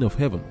check Queen of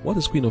Heaven, what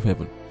is Queen of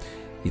Heaven?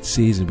 It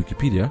says in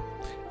Wikipedia,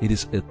 it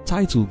is a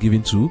title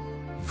given to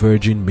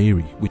Virgin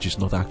Mary, which is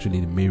not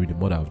actually Mary, the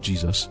mother of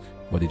Jesus,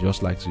 but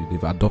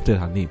they've adopted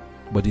her name,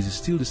 but it is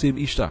still the same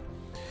Ishtar.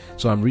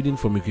 So I'm reading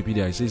from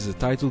Wikipedia. It says it's a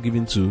title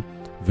given to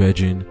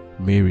Virgin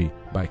Mary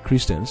by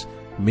Christians,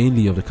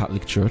 mainly of the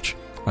Catholic Church,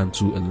 and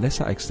to a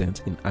lesser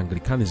extent in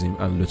Anglicanism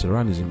and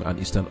Lutheranism and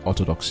Eastern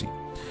Orthodoxy.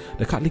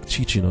 The Catholic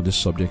teaching on this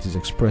subject is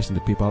expressed in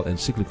the papal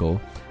encyclical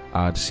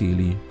Ad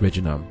Caeli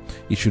Reginam,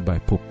 issued by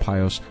Pope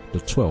Pius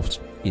XII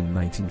in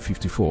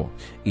 1954.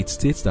 It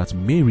states that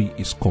Mary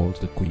is called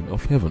the Queen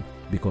of Heaven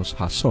because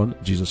her son,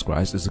 Jesus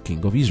Christ, is the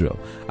King of Israel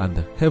and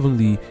the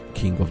heavenly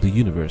King of the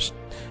universe.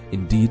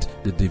 Indeed,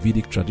 the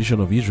Davidic tradition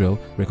of Israel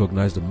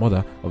recognized the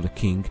mother of the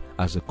king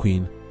as the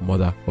Queen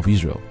Mother of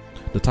Israel.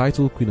 The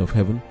title Queen of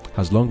Heaven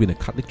has long been a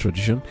Catholic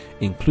tradition,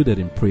 included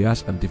in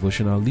prayers and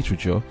devotional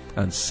literature,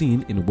 and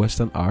seen in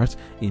Western art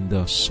in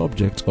the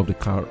subject of the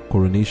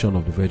coronation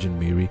of the Virgin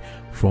Mary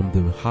from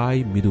the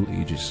High Middle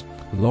Ages,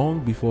 long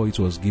before it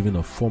was given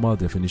a formal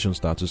definition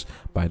status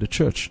by the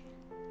Church.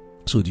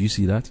 So do you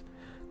see that?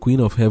 Queen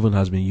of Heaven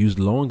has been used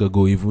long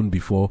ago, even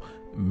before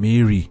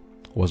Mary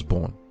was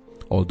born,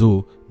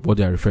 although what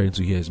they are referring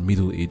to here is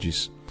Middle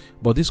Ages.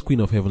 But this Queen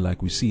of Heaven,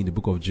 like we see in the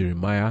book of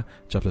Jeremiah,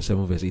 chapter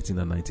 7, verse 18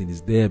 and 19,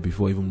 is there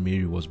before even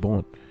Mary was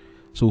born.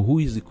 So who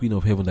is the Queen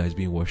of Heaven that is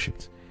being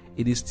worshipped?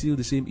 It is still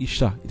the same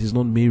Ishtar. It is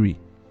not Mary.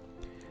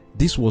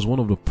 This was one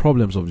of the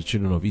problems of the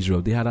children of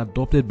Israel. They had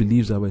adopted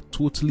beliefs that were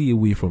totally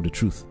away from the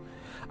truth.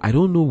 I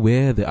don't know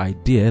where the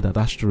idea that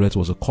Ashtoreth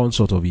was a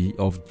consort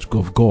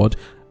of God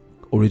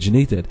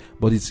originated,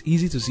 but it's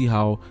easy to see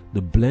how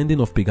the blending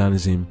of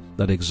paganism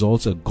that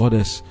exalts a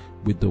goddess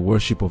with the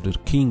worship of the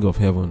King of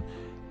Heaven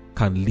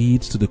can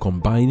lead to the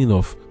combining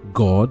of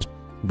God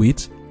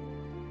with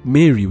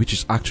Mary, which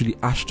is actually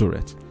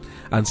Ashtoreth.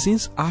 And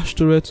since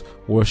Ashtoreth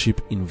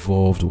worship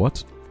involved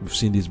what? We've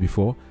seen this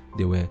before.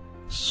 They were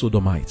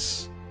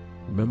Sodomites.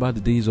 Remember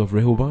the days of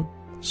Rehoboam?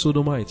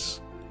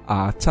 Sodomites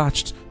are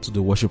attached to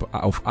the worship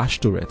of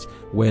Ashtoreth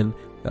when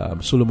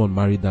Solomon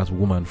married that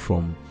woman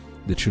from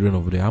the children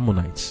of the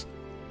Ammonites.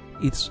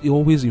 It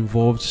always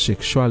involved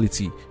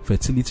sexuality,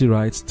 fertility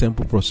rites,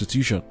 temple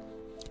prostitution.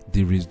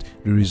 The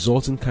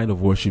resulting kind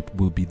of worship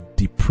will be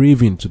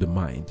depraving to the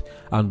mind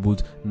and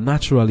would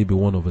naturally be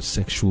one of a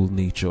sexual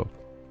nature.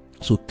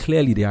 So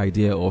clearly the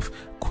idea of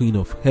Queen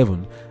of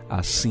Heaven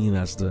as seen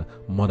as the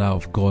mother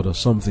of God or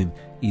something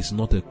is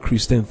not a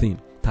Christian thing.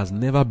 It has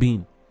never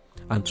been.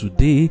 And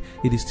today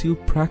it is still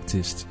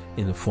practiced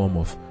in the form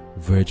of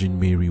Virgin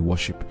Mary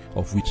worship,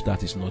 of which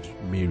that is not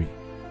Mary.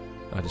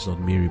 That is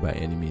not Mary by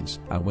any means.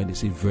 And when they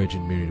say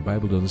Virgin Mary, the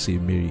Bible doesn't say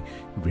Mary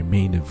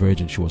remained a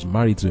virgin. She was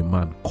married to a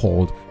man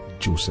called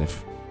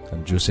Joseph,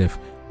 and Joseph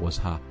was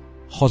her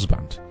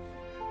husband.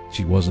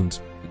 She wasn't,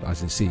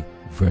 as they say,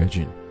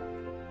 virgin.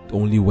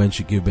 Only when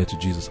she gave birth to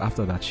Jesus,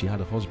 after that she had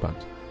a husband.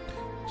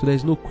 So there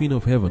is no Queen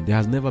of Heaven. There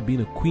has never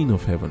been a Queen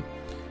of Heaven.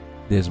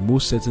 There's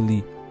most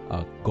certainly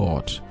a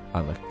God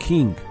and a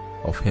King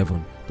of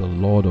Heaven. The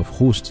Lord of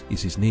Hosts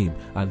is his name,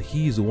 and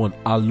he is the one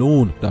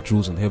alone that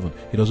rules in heaven.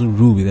 He doesn't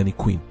rule with any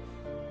queen.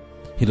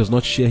 He does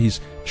not share his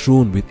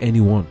throne with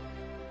anyone,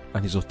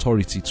 and his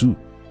authority too.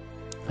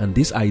 And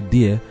this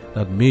idea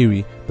that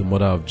Mary, the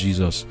mother of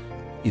Jesus,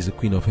 is the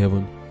Queen of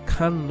Heaven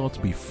cannot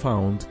be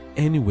found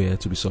anywhere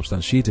to be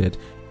substantiated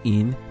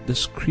in the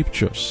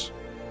scriptures.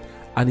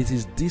 And it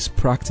is this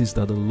practice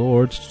that the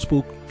Lord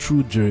spoke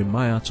through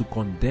Jeremiah to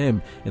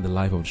condemn in the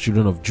life of the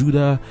children of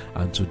Judah,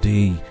 and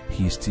today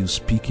he is still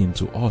speaking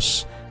to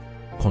us,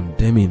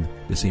 condemning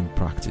the same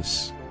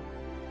practice.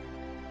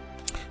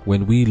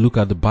 When we look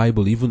at the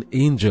Bible, even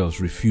angels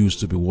refuse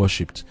to be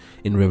worshipped.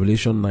 In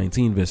Revelation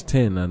 19 verse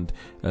 10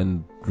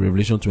 and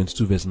Revelation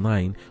 22 verse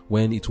 9,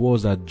 when it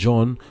was that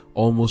John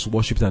almost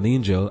worshipped an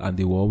angel, and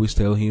they will always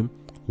tell him,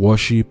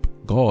 worship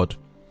God.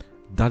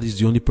 That is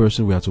the only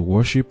person we are to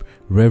worship,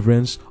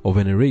 reverence, or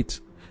venerate.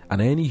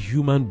 And any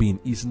human being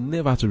is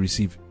never to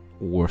receive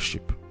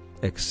worship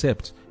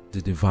except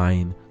the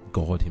divine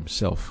God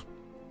himself.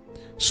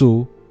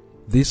 So,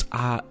 this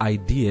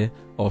idea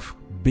of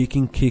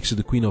baking cakes to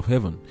the Queen of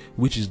Heaven,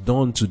 which is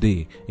done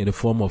today in the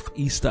form of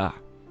Easter,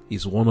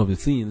 is one of the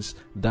things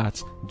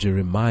that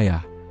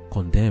Jeremiah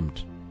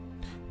condemned.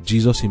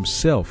 Jesus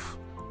himself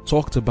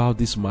talked about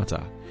this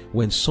matter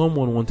when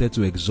someone wanted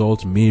to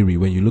exalt Mary.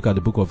 When you look at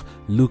the book of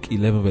Luke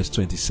 11 verse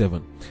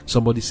 27,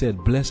 somebody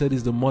said, blessed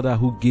is the mother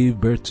who gave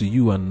birth to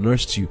you and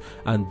nursed you.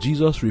 And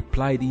Jesus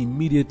replied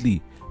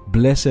immediately,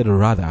 blessed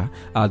rather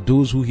are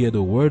those who hear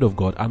the word of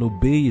God and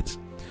obey it.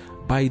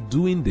 By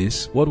doing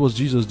this, what was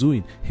Jesus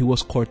doing? He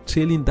was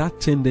curtailing that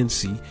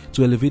tendency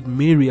to elevate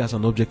Mary as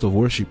an object of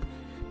worship.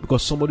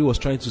 Because somebody was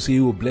trying to say,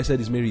 oh, blessed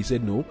is Mary. He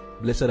said, no,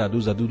 blessed are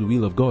those that do the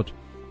will of God.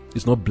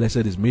 It's not blessed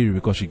is Mary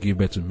because she gave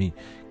birth to me.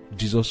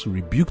 Jesus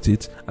rebuked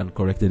it and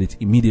corrected it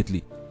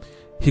immediately.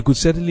 He could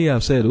certainly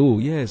have said, oh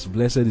yes,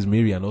 blessed is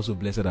Mary, and also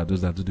blessed are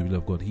those that do the will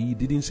of God. He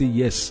didn't say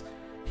yes.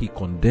 He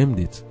condemned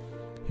it.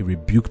 He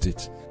rebuked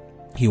it.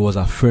 He was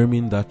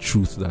affirming that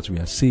truth that we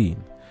are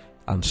saying,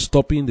 and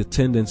stopping the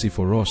tendency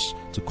for us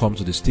to come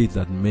to the state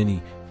that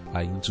many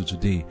are into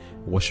today,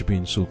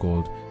 worshipping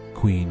so-called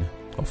Queen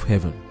of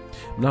Heaven.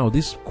 Now,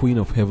 this Queen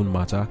of Heaven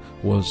matter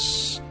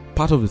was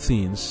part of the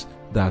things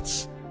that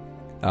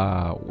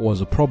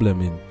was a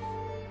problem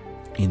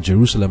in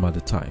Jerusalem at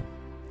the time,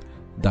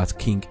 that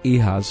King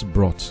Ahaz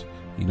brought.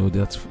 You know,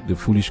 that the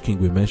foolish king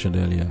we mentioned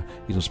earlier,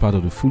 it was part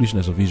of the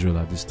foolishness of Israel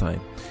at this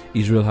time.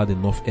 Israel had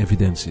enough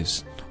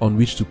evidences on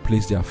which to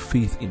place their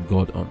faith in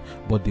God on,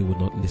 but they would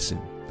not listen.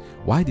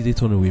 Why did they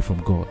turn away from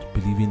God?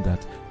 Believing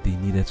that they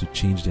needed to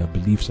change their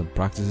beliefs and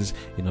practices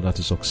in order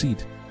to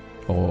succeed,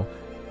 or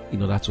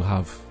in order to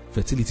have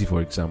fertility,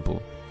 for example.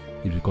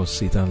 It's because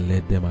Satan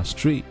led them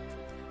astray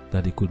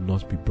that they could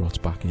not be brought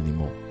back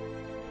anymore.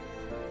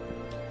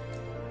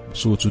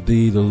 So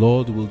today the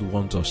Lord will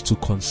want us to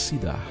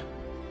consider,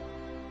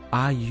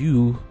 are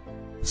you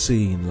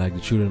saying like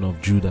the children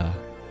of Judah,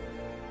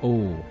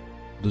 oh,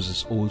 this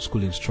is old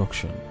school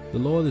instruction? The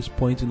Lord is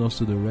pointing us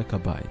to the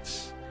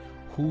Rechabites,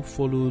 who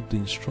followed the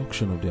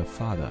instruction of their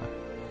father,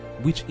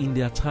 which in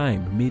their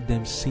time made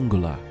them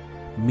singular,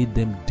 made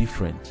them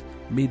different,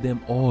 made them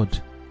odd,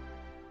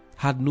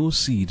 had no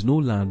seed, no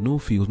land, no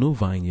field, no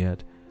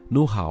vineyard,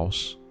 no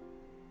house,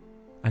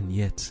 and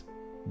yet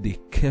they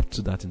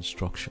kept that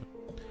instruction.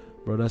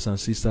 Brothers and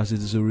sisters, it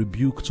is a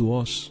rebuke to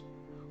us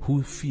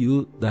who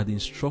feel that the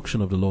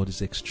instruction of the Lord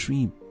is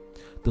extreme.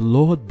 The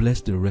Lord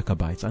blessed the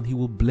Rechabites, and he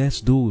will bless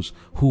those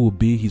who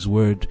obey his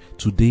word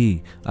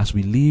today, as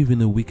we live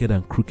in a wicked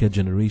and crooked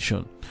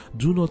generation.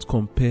 Do not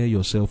compare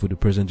yourself with the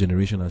present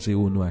generation and say,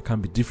 oh no, I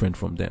can't be different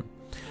from them.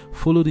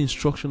 Follow the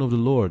instruction of the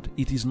Lord.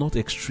 It is not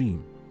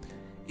extreme.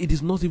 It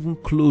is not even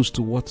close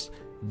to what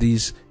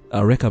these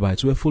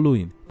Rechabites were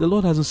following. The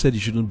Lord hasn't said you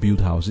shouldn't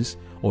build houses,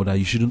 or that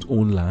you shouldn't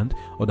own land,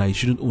 or that you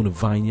shouldn't own a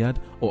vineyard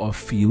or a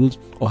field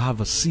or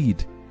have a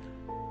seed.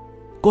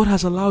 God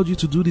has allowed you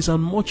to do this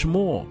and much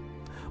more.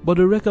 But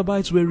the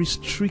Rechabites were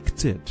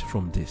restricted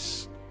from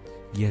this,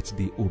 yet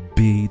they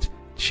obeyed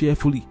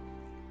cheerfully.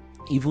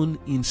 Even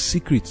in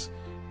secret,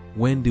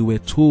 when they were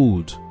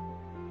told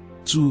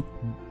to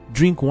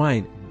drink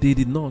wine, they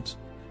did not.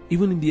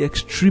 Even in the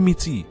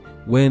extremity,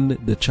 when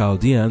the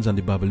Chaldeans and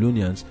the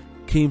Babylonians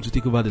came to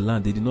take over the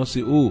land, they did not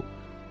say, oh,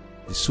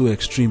 it's so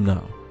extreme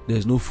now,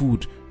 there's no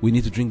food, we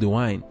need to drink the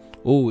wine.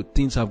 Oh,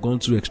 things have gone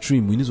too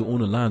extreme, we need to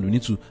own a land, we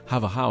need to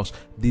have a house.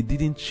 They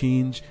didn't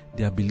change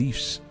their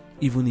beliefs,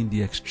 even in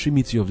the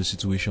extremity of the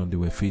situation they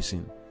were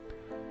facing.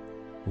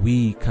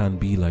 We can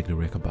be like the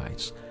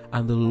Rechabites,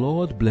 and the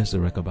Lord bless the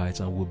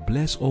Rechabites and will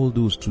bless all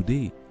those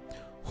today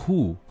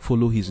who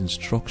follow his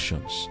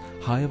instructions,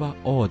 however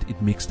odd it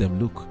makes them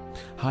look,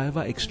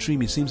 however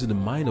extreme it seems in the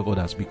mind of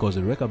others, because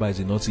the Rechabites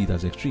did not see it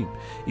as extreme.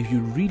 If you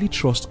really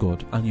trust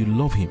God and you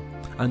love him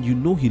and you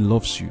know he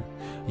loves you,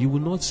 you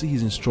will not see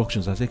his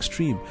instructions as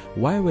extreme.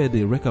 Why were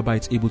the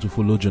Rechabites able to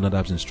follow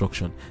Jonadab's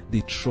instruction?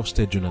 They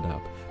trusted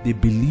Jonadab. They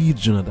believed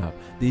Jonadab.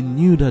 They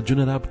knew that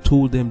Jonadab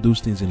told them those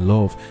things in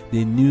love.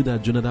 They knew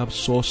that Jonadab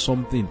saw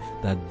something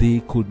that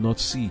they could not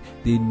see.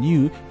 They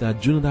knew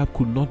that Jonadab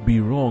could not be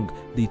wrong.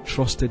 They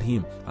trusted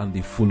him and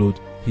they followed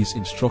his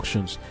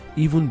instructions.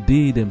 Even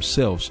they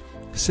themselves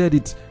said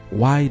it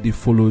why they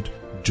followed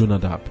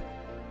Jonadab.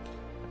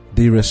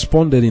 They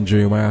responded in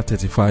Jeremiah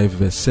 35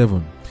 verse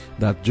 7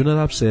 that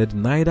Jonadab said,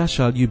 "Neither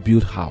shall you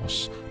build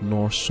house,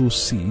 nor sow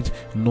seed,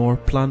 nor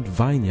plant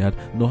vineyard,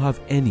 nor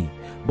have any,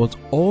 but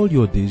all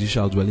your days you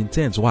shall dwell in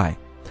tents." Why?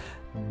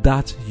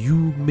 That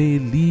you may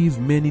live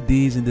many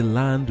days in the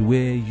land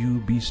where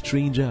you be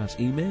strangers.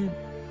 Amen.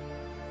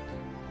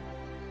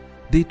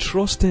 They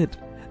trusted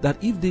that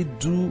if they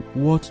do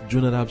what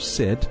Jonadab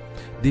said,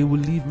 they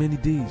will live many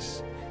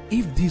days.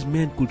 If these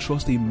men could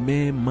trust a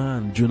mere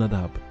man,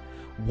 Jonadab,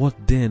 what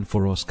then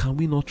for us? Can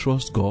we not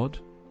trust God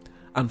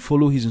and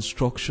follow his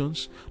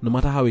instructions, no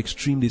matter how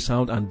extreme they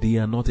sound? And they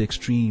are not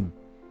extreme.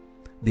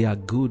 They are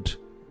good,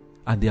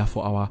 and they are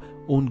for our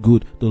own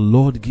good. The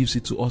Lord gives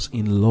it to us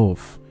in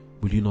love.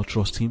 Will you not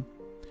trust him?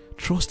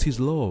 Trust his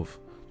love.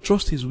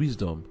 Trust his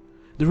wisdom.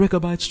 The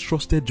Rechabites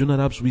trusted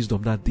Jonadab's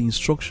wisdom, that the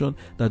instruction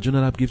that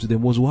Jonadab gave to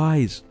them was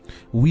wise.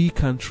 We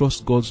can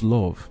trust God's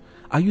love.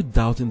 Are you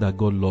doubting that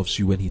God loves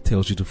you when he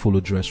tells you to follow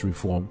dress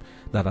reform?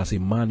 That as a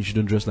man you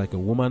shouldn't dress like a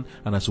woman,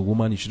 and as a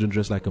woman you shouldn't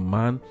dress like a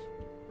man?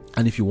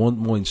 And if you want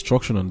more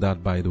instruction on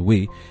that, by the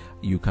way,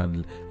 you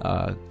can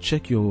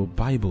check your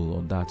Bible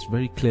on that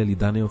very clearly,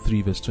 Daniel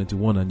 3 verse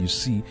 21, and you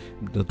see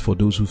that for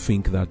those who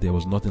think that there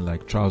was nothing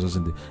like trousers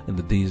in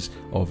the days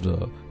of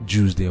the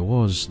Jews, there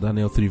was.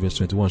 Daniel 3 verse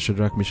 21,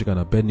 Shadrach, Meshach, and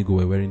Abednego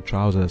were wearing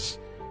trousers.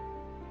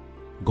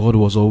 God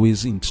was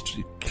always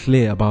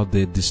clear about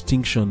the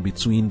distinction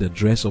between the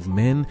dress of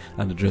men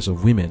and the dress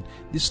of women.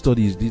 This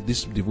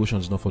devotion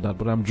is not for that,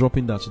 but I'm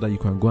dropping that so that you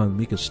can go and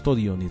make a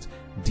study on it,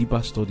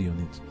 deeper study on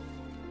it.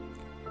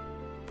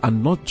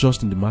 And not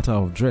just in the matter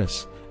of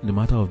dress, in the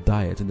matter of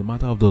diet, in the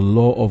matter of the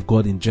law of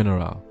God in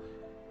general.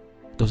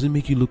 Does it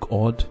make you look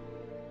odd?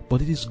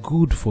 But it is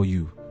good for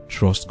you.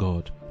 Trust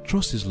God,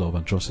 trust his love,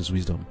 and trust his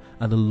wisdom,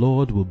 and the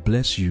Lord will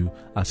bless you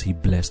as he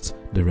blessed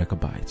the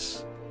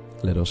Rechabites.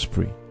 Let us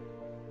pray.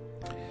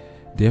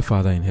 Dear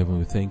Father in heaven,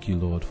 we thank you,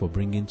 Lord, for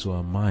bringing to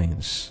our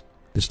minds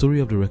the story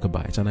of the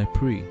Rechabites, and I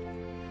pray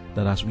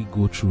that as we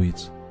go through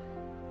it,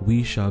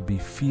 we shall be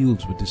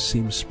filled with the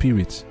same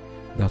spirit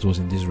that was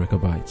in these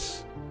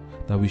Rechabites,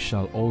 that we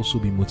shall also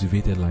be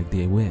motivated like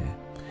they were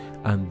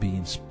and be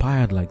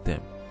inspired like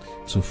them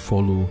to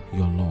follow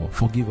your law.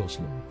 Forgive us,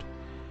 Lord,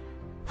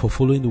 for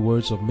following the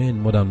words of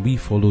men more than we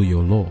follow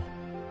your law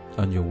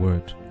and your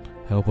word.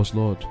 Help us,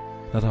 Lord,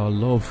 that our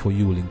love for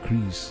you will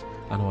increase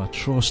and our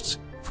trust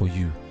for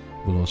you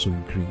will also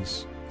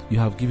increase. You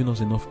have given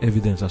us enough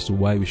evidence as to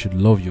why we should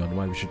love you and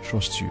why we should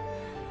trust you.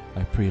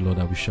 I pray, Lord,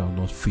 that we shall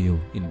not fail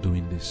in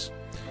doing this,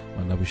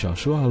 and that we shall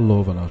show our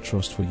love and our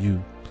trust for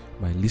you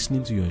by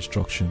listening to your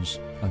instructions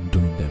and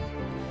doing them.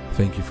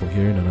 Thank you for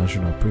hearing and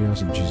answering our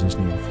prayers. In Jesus'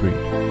 name we pray.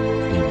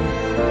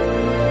 Amen.